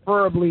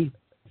 preferably.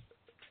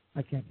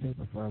 I can't say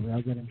preferably.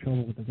 I'll get in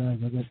trouble with the guys.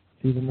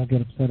 See them, they'll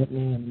get upset at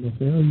me, and they'll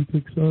say, oh, you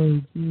take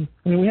sides.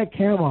 I mean, we had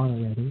Cam on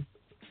already,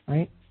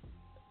 right?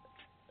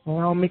 Well,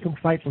 I'll make them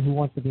fight for who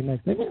wants to be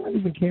next. They may not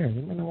even care.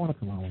 They may not want to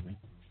come on with me.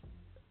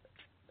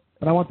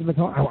 But I want them to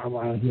talk. I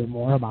want to hear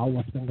more about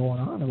what's been going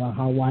on, about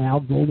why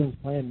Al Golden's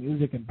playing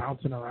music and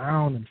bouncing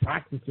around and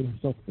practicing. I'm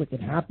so freaking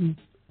happy.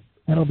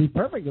 And it'll be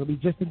perfect. It'll be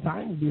just in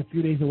time. We'll be a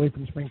few days away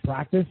from spring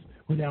practice.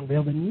 We're going to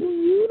unveil the new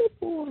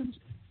uniforms.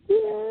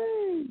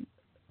 Yay!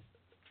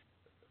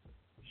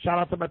 Shout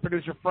out to my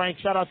producer, Frank.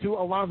 Shout out to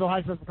Alonzo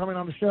Highsmith for coming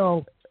on the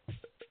show.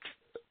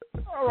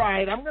 All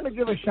right, I'm going to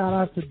give a shout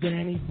out to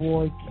Danny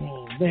Boy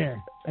Kane.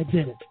 There, I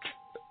did it.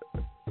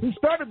 He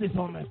started this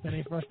whole mess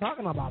today for us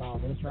talking about all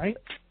this, right?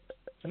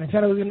 And I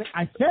said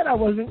I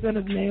wasn't going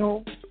to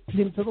nail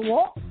him to the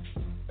wall.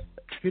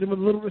 Treat him with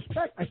a little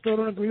respect. I still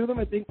don't agree with him.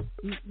 I think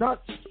he's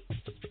nuts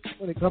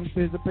when it comes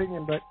to his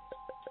opinion. But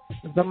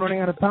since I'm running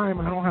out of time,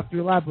 I don't have to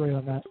elaborate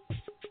on that.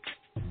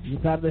 He's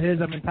entitled to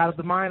his, I'm entitled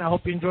to mine. I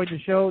hope you enjoyed the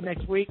show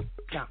next week.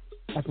 Nah,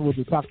 that's what we'll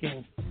do. Talk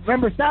games.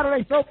 Remember,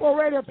 Saturday, Soap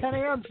Radio, 10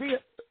 a.m. See you.